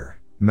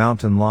deer,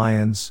 mountain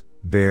lions,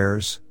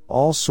 bears,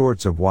 all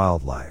sorts of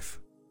wildlife.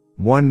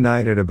 One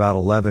night at about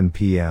 11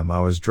 p.m. I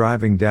was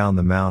driving down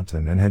the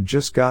mountain and had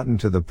just gotten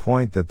to the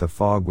point that the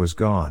fog was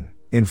gone.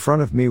 In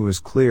front of me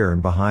was clear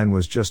and behind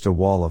was just a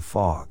wall of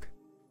fog.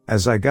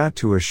 As I got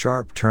to a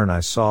sharp turn, I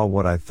saw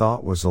what I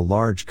thought was a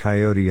large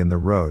coyote in the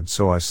road,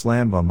 so I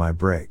slammed on my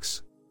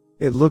brakes.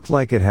 It looked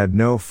like it had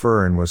no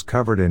fur and was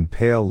covered in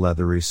pale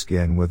leathery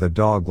skin with a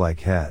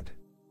dog-like head.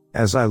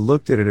 As I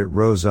looked at it, it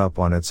rose up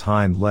on its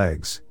hind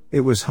legs. It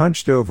was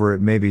hunched over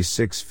at maybe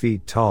 6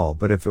 feet tall,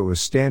 but if it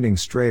was standing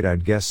straight,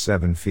 I'd guess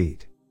 7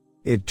 feet.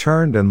 It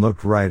turned and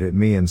looked right at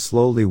me and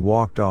slowly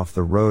walked off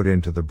the road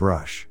into the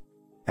brush.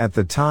 At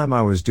the time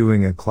I was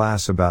doing a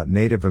class about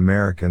Native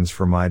Americans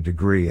for my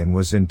degree and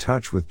was in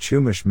touch with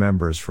Chumash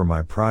members for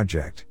my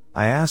project.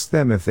 I asked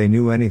them if they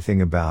knew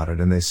anything about it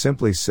and they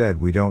simply said,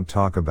 "We don't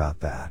talk about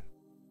that."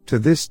 To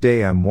this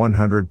day I'm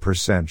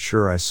 100%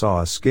 sure I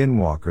saw a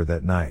skinwalker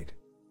that night.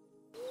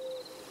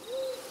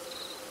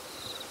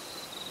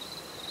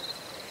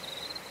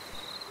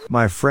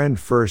 My friend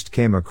first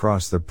came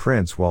across the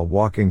prints while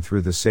walking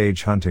through the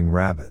sage hunting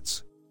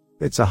rabbits.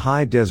 It's a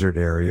high desert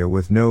area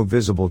with no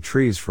visible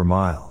trees for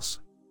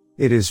miles.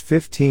 It is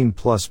 15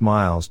 plus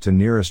miles to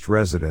nearest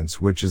residence,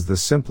 which is the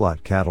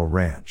Simplot Cattle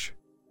Ranch.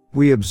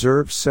 We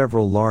observed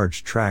several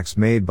large tracks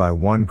made by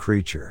one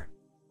creature.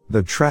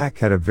 The track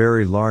had a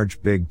very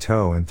large big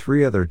toe and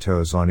 3 other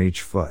toes on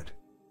each foot.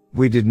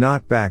 We did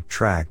not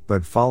backtrack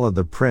but followed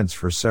the prints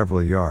for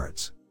several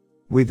yards.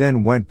 We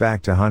then went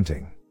back to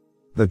hunting.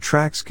 The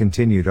tracks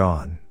continued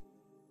on.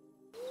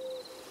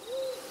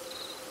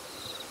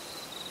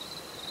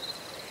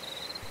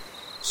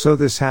 So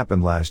this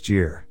happened last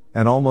year,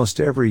 and almost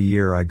every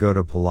year I go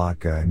to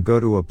Palatka and go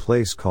to a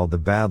place called the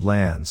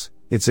Badlands.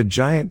 It's a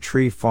giant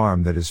tree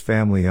farm that his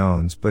family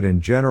owns, but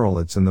in general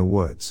it's in the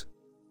woods.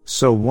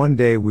 So one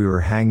day we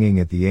were hanging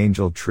at the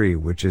angel tree,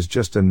 which is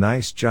just a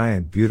nice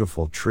giant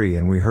beautiful tree,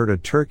 and we heard a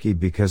turkey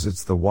because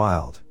it's the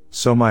wild.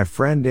 So my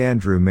friend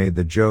Andrew made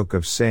the joke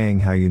of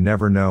saying how you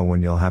never know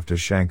when you'll have to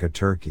shank a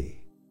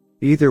turkey.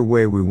 Either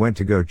way, we went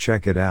to go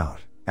check it out.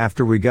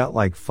 After we got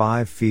like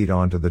 5 feet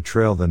onto the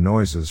trail, the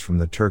noises from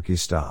the turkey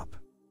stop.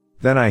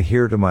 Then I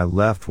hear to my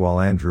left while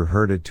Andrew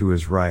heard it to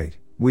his right.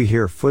 We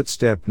hear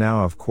footstep.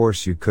 Now of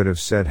course you could have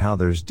said how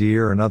there's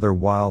deer and other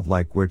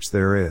wildlife, which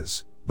there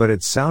is, but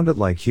it sounded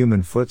like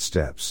human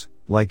footsteps,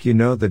 like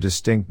the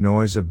distinct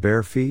noise of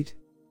bare feet?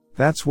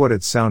 That's what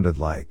it sounded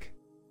like.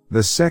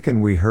 The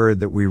second we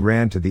heard that, we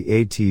ran to the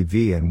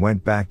ATV and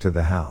went back to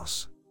the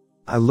house.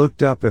 I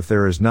looked up if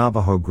there is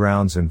Navajo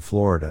grounds in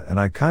Florida, and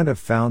I kind of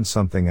found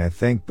something, I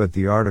think, but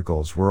the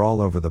articles were all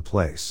over the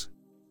place.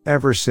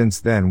 Ever since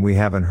then we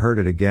haven't heard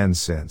it again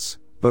since,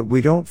 but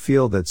we don't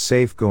feel that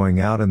safe going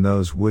out in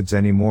those woods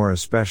anymore,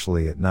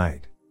 especially at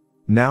night.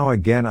 Now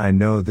again, I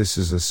know this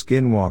is a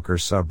skinwalker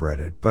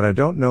subreddit, but I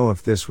don't know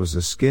if this was a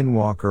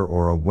skinwalker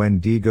or a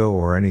Wendigo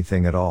or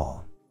anything at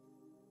all.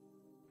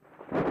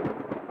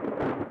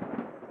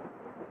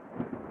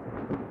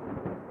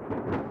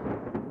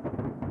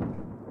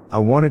 I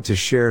wanted to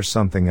share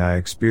something I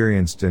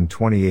experienced in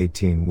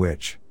 2018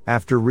 which,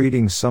 after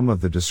reading some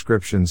of the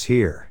descriptions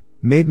here,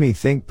 made me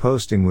think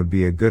posting would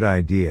be a good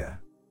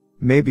idea.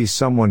 Maybe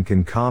someone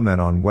can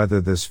comment on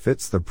whether this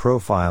fits the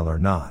profile or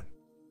not.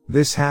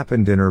 This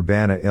happened in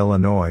Urbana,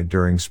 Illinois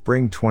during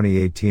spring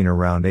 2018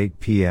 around 8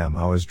 p.m.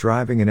 I was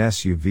driving an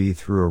SUV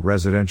through a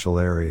residential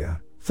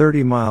area,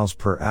 30 miles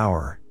per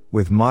hour,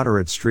 with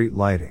moderate street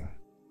lighting.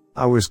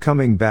 I was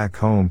coming back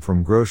home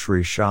from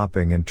grocery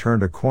shopping and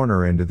turned a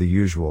corner into the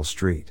usual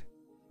street.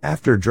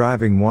 After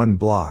driving 1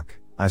 block,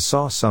 I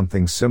saw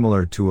something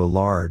similar to a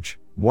large,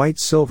 white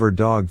silver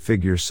dog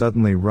figure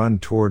suddenly run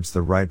towards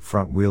the right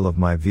front wheel of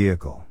my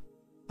vehicle.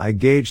 I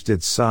gauged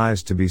its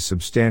size to be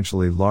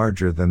substantially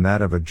larger than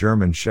that of a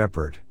German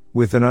Shepherd,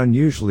 with an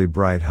unusually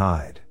bright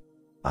hide.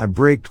 I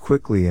braked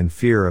quickly in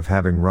fear of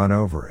having run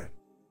over it.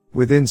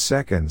 Within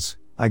seconds,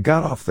 I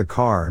got off the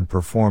car and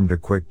performed a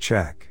quick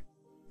check.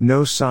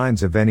 No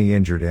signs of any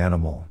injured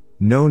animal,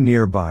 no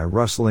nearby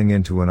rustling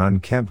into an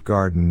unkempt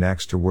garden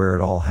next to where it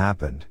all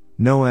happened,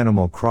 no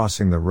animal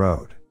crossing the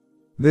road.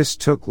 This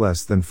took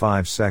less than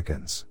 5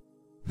 seconds.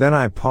 Then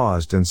I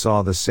paused and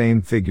saw the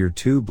same figure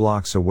 2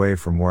 blocks away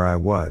from where I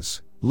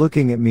was,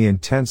 looking at me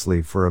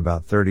intensely for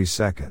about 30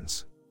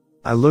 seconds.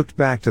 I looked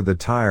back to the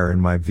tire in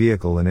my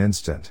vehicle an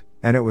instant,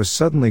 and it was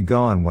suddenly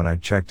gone when I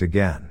checked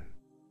again.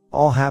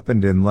 All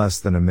happened in less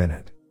than a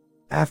minute.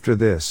 After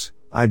this,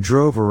 I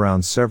drove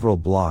around several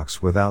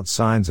blocks without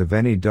signs of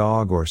any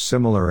dog or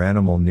similar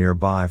animal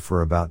nearby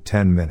for about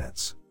 10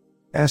 minutes.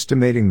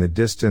 Estimating the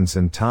distance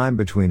and time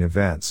between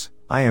events,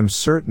 I am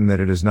certain that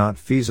it is not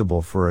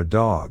feasible for a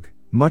dog,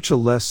 much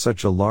less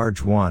such a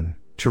large one,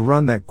 to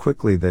run that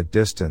quickly that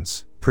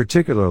distance,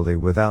 particularly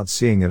without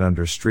seeing it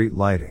under street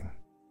lighting.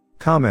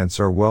 Comments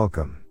are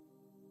welcome.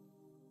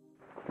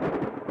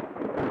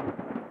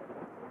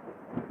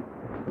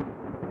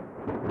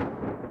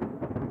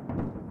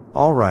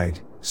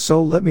 Alright,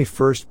 so let me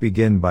first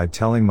begin by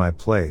telling my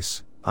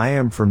place. I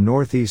am from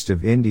northeast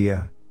of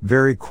India,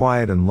 very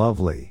quiet and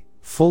lovely,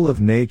 full of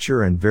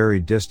nature and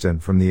very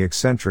distant from the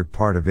eccentric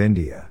part of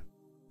India.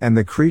 And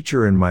the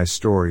creature in my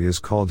story is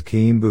called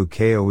Kiimbu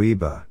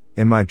Koiba.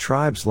 In my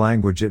tribe's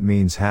language it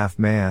means half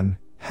man,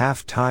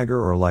 half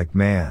tiger, or like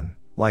man,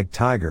 like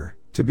tiger,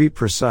 to be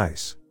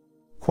precise.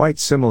 Quite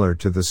similar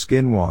to the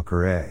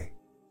skinwalker, eh?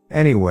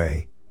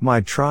 Anyway,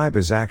 my tribe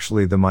is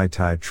actually the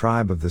Meitei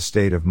tribe of the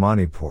state of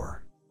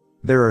Manipur.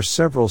 There are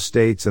several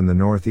states in the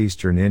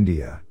northeastern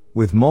India,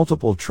 with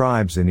multiple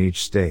tribes in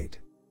each state.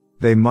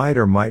 They might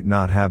or might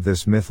not have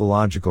this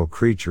mythological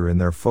creature in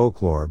their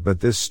folklore, but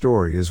this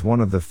story is one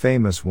of the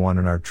famous one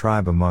in our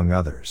tribe among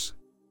others.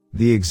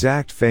 The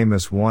exact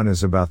famous one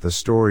is about the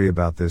story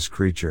about this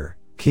creature,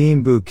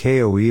 Kiimbu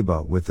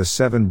Koiba, with the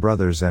 7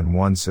 brothers and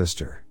 1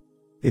 sister.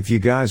 If you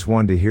guys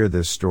want to hear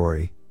this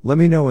story, let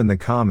me know in the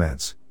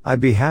comments. I'd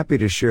be happy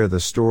to share the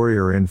story,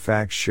 or in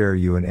fact share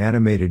you an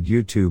animated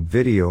YouTube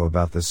video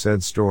about the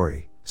said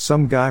story,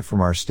 some guy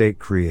from our state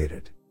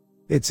created.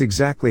 It's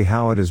exactly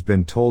how it has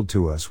been told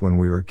to us when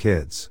we were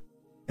kids.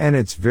 And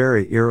it's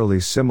very eerily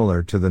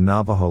similar to the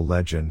Navajo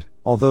legend,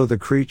 although the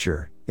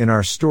creature in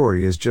our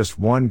story is just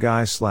one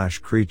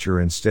guy/creature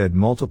instead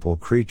multiple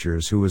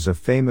creatures, who was a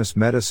famous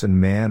medicine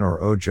man or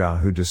Oja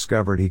who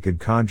discovered he could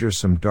conjure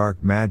some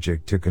dark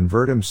magic to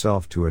convert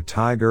himself to a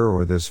tiger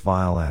or this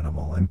vile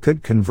animal, and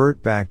could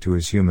convert back to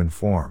his human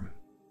form.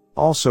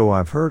 Also,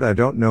 I've heard, I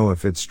don't know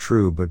if it's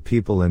true, but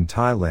people in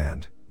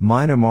Thailand,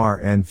 Myanmar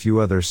and few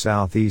other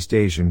Southeast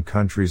Asian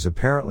countries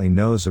apparently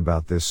knows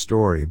about this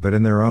story, but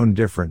in their own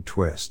different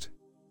twist.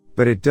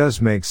 But it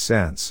does make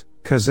sense,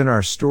 'cause in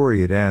our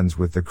story it ends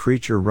with the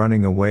creature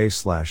running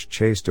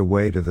away/chased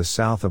away to the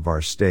south of our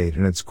state,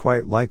 and it's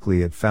quite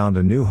likely it found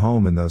a new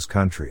home in those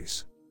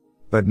countries.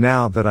 But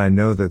now that I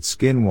know that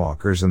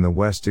skinwalkers in the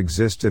West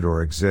existed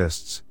or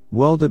exists,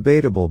 well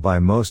debatable by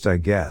most I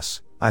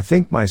guess, I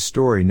think my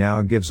story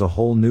now gives a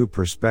whole new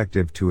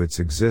perspective to its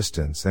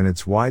existence and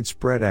its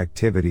widespread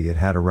activity it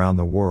had around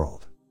the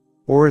world.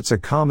 Or it's a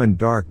common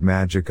dark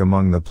magic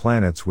among the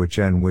planets which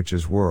and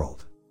witches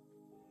world.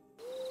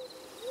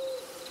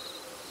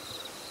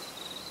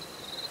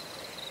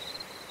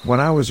 When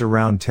I was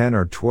around 10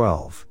 or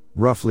 12,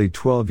 roughly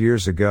 12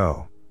 years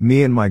ago,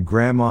 me and my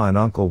grandma and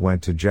uncle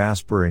went to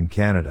Jasper in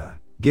Canada.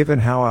 Given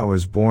how I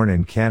was born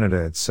in Canada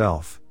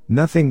itself,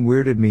 nothing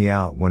weirded me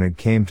out when it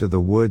came to the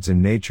woods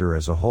and nature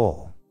as a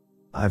whole.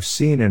 I've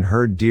seen and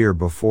heard deer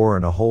before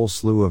and a whole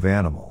slew of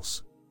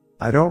animals.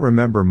 I don't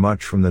remember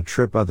much from the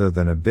trip other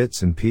than a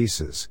bits and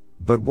pieces,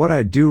 but what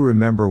I do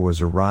remember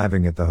was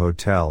arriving at the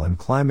hotel and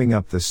climbing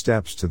up the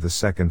steps to the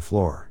 2nd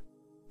floor.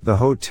 The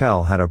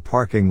hotel had a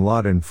parking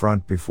lot in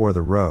front before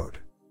the road.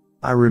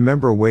 I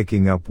remember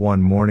waking up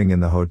one morning in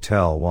the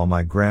hotel while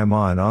my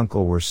grandma and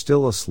uncle were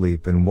still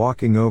asleep and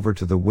walking over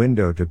to the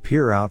window to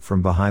peer out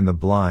from behind the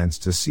blinds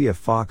to see a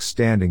fox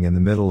standing in the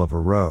middle of a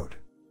road.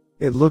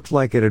 It looked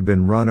like it had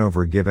been run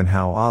over given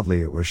how oddly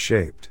it was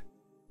shaped.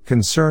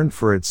 Concerned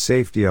for its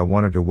safety, I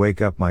wanted to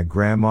wake up my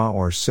grandma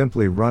or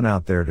simply run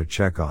out there to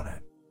check on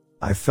it.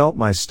 I felt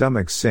my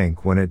stomach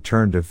sink when it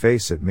turned to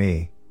face at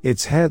me.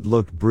 Its head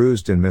looked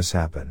bruised and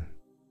misshapen,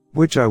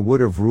 which I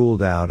would have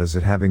ruled out as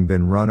it having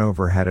been run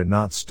over had it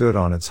not stood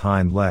on its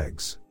hind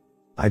legs.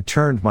 I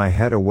turned my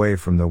head away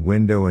from the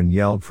window and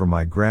yelled for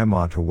my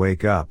grandma to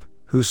wake up,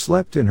 who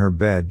slept in her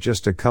bed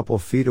just a couple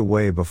feet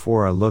away,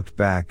 before I looked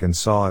back and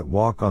saw it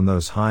walk on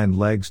those hind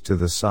legs to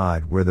the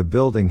side where the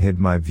building hid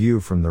my view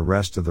from the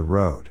rest of the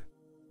road.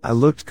 I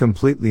looked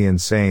completely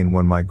insane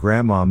when my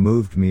grandma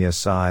moved me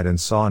aside and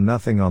saw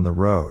nothing on the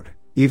road,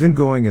 even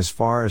going as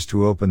far as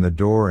to open the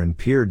door and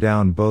peer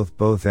down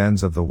both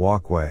ends of the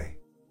walkway.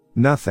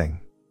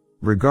 Nothing.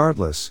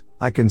 Regardless,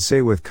 I can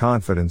say with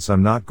confidence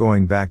I'm not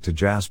going back to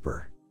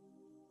Jasper.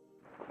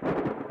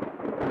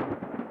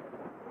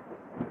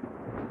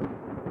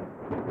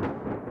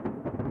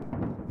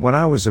 When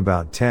I was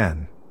about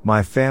 10,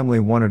 my family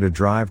wanted to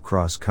drive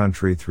cross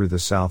country through the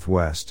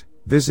Southwest,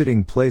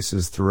 visiting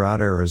places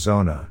throughout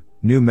Arizona,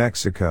 New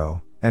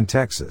Mexico, and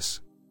Texas.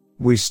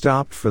 We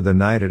stopped for the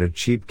night at a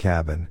cheap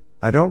cabin.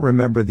 I don't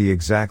remember the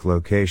exact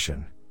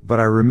location, but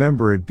I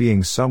remember it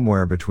being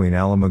somewhere between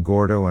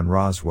Alamogordo and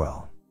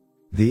Roswell.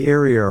 The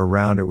area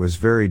around it was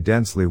very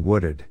densely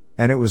wooded,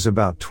 and it was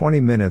about 20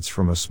 minutes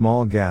from a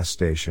small gas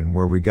station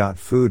where we got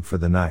food for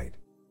the night.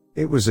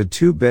 It was a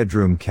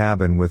 2-bedroom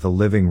cabin with a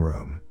living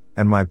room,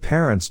 and my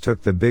parents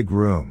took the big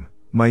room,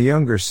 my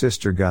younger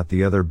sister got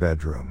the other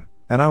bedroom,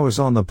 and I was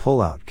on the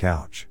pull-out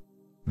couch.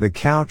 The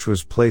couch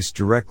was placed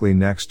directly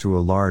next to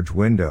a large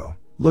window,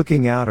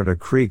 looking out at a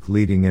creek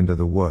leading into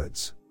the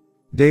woods.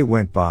 Day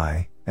went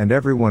by, and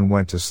everyone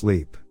went to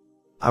sleep.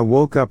 I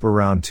woke up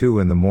around 2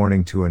 in the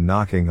morning to a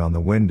knocking on the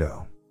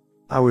window.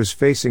 I was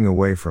facing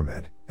away from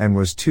it, and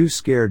was too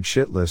scared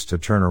shitless to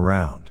turn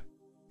around.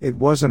 It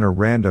wasn't a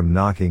random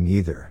knocking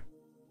either.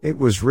 It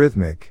was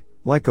rhythmic,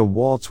 like a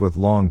waltz with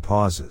long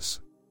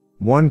pauses.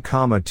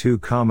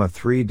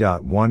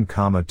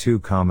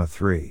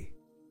 1,2,3.1,2,3.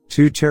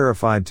 Too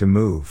terrified to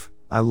move,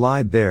 I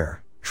lied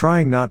there,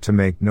 trying not to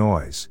make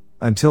noise,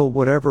 until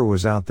whatever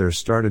was out there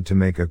started to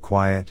make a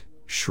quiet,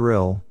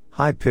 shrill,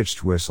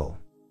 high-pitched whistle.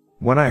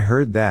 When I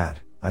heard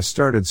that, I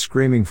started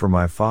screaming for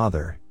my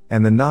father,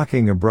 and the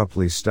knocking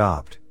abruptly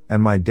stopped,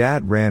 and my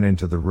dad ran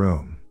into the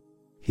room.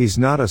 He's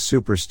not a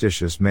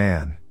superstitious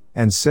man,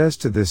 and says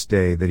to this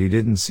day that he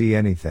didn't see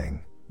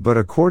anything, but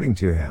according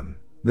to him,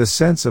 the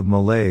sense of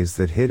malaise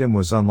that hit him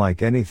was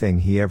unlike anything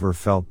he ever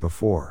felt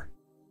before.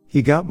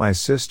 He got my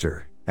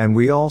sister, and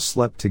we all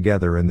slept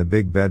together in the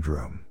big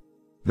bedroom.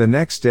 The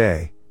next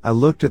day, I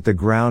looked at the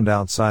ground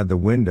outside the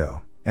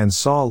window, and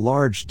saw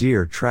large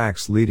deer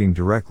tracks leading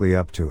directly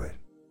up to it.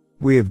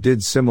 We have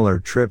did similar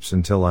trips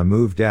until I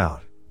moved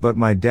out, but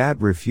my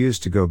dad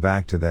refused to go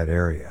back to that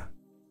area.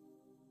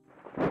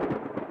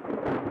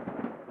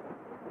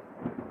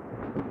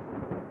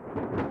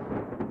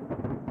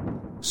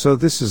 So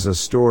this is a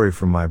story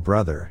from my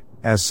brother.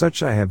 As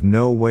such, I have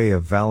no way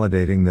of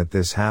validating that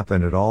this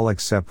happened at all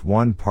except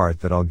one part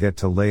that I'll get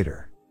to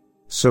later.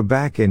 So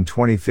back in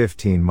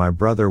 2015, my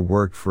brother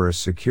worked for a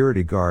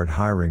security guard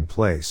hiring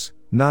place,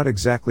 not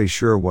exactly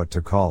sure what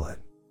to call it.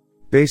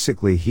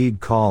 Basically, he'd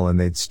call and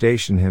they'd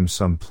station him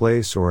some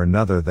place or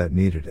another that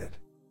needed it.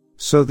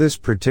 So this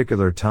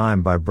particular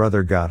time my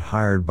brother got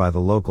hired by the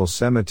local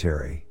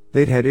cemetery.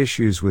 They'd had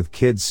issues with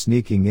kids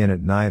sneaking in at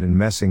night and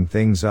messing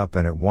things up,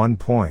 and at one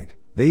point,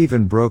 they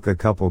even broke a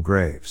couple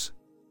graves.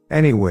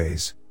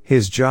 Anyways,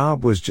 his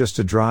job was just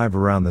to drive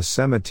around the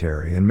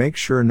cemetery and make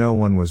sure no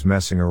one was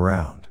messing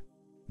around.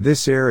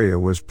 This area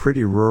was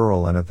pretty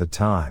rural and at the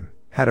time,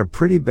 had a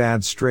pretty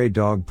bad stray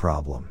dog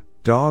problem.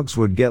 Dogs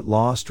would get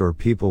lost or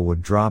people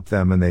would drop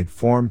them and they'd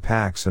form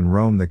packs and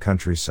roam the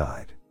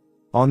countryside.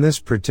 On this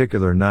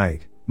particular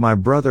night, my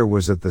brother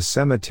was at the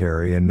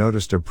cemetery and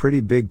noticed a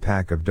pretty big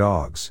pack of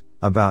dogs,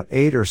 about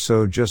 8 or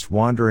so, just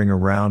wandering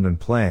around and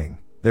playing.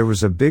 There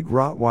was a big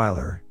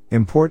Rottweiler,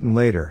 important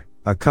later,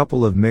 a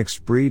couple of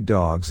mixed breed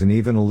dogs, and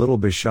even a little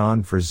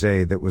Bichon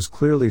Frise that was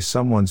clearly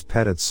someone's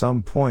pet at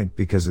some point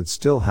because it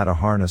still had a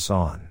harness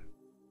on.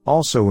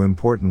 Also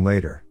important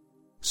later.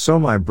 So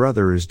my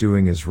brother is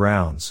doing his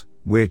rounds,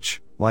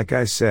 which, like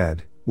I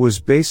said,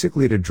 was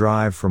basically to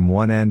drive from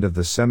one end of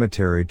the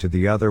cemetery to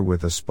the other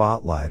with a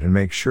spotlight and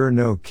make sure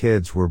no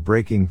kids were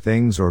breaking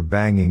things or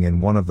banging in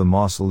one of the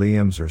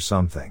mausoleums or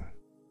something.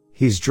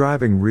 He's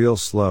driving real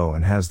slow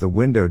and has the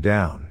window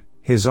down,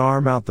 his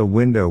arm out the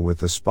window with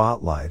the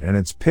spotlight, and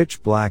it's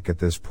pitch black at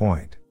this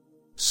point.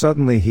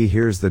 Suddenly he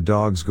hears the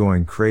dogs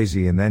going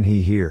crazy, and then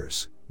he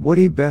hears what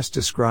he best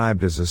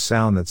described as a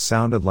sound that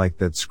sounded like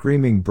that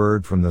screaming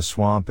bird from the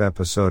swamp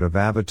episode of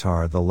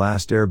Avatar: The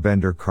Last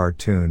Airbender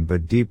cartoon,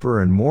 but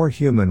deeper and more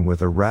human,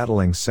 with a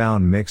rattling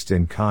sound mixed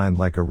in, kind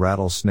like a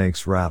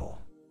rattlesnake's rattle.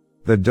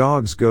 The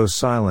dogs go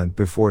silent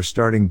before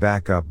starting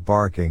back up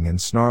barking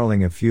and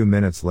snarling a few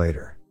minutes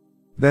later.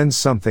 Then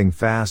something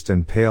fast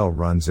and pale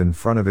runs in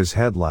front of his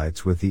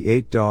headlights with the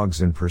 8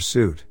 dogs in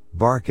pursuit,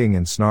 barking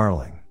and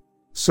snarling.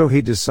 So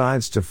he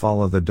decides to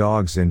follow the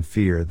dogs in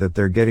fear that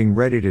they're getting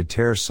ready to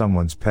tear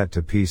someone's pet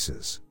to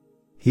pieces.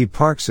 He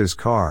parks his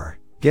car,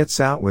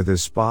 gets out with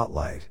his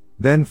spotlight,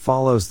 then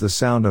follows the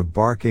sound of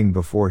barking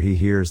before he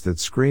hears that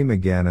scream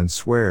again and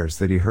swears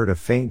that he heard a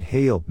faint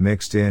hail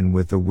mixed in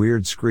with the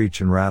weird screech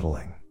and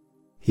rattling.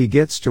 He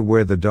gets to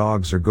where the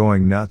dogs are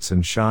going nuts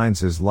and shines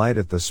his light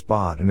at the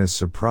spot and is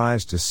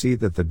surprised to see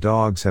that the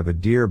dogs have a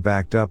deer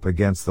backed up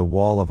against the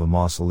wall of a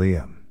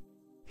mausoleum.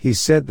 He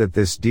said that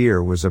this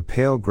deer was a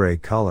pale gray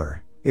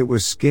color, it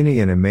was skinny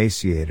and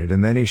emaciated,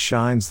 and then he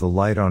shines the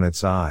light on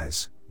its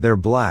eyes. They're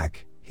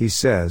black, he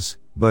says,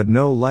 but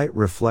no light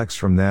reflects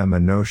from them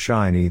and no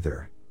shine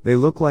either. They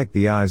look like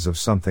the eyes of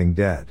something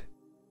dead.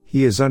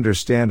 He is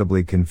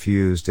understandably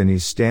confused, and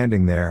he's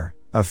standing there,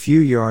 a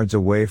few yards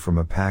away from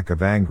a pack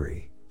of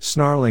angry,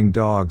 snarling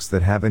dogs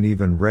that haven't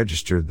even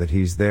registered that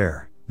he's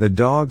there. The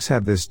dogs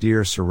have this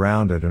deer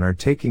surrounded and are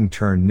taking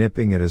turn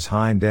nipping at his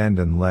hind end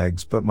and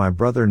legs, but my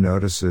brother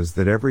notices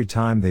that every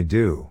time they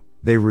do,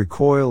 they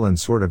recoil and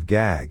sort of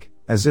gag,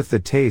 as if the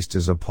taste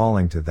is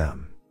appalling to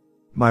them.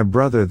 My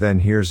brother then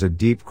hears a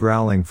deep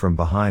growling from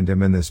behind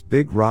him, and this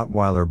big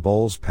Rottweiler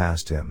bowls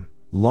past him,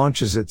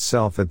 launches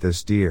itself at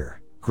this deer,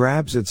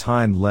 grabs its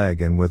hind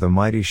leg, and with a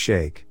mighty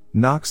shake,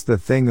 knocks the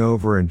thing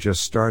over and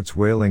just starts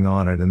wailing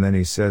on it. And then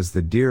he says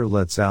the deer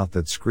lets out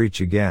that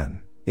screech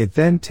again, It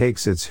then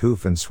takes its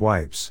hoof and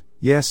swipes,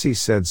 yes he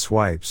said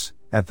swipes,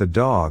 at the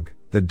dog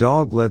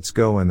lets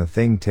go and the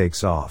thing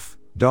takes off,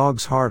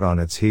 dog's heart on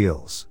its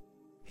heels.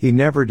 He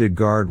never did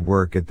guard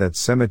work at that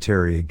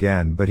cemetery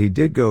again, but he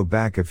did go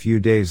back a few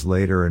days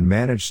later and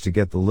managed to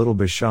get the little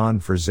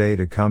Bichon Frise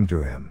to come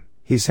to him.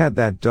 He's had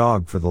that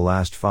dog for the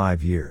last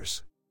 5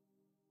 years.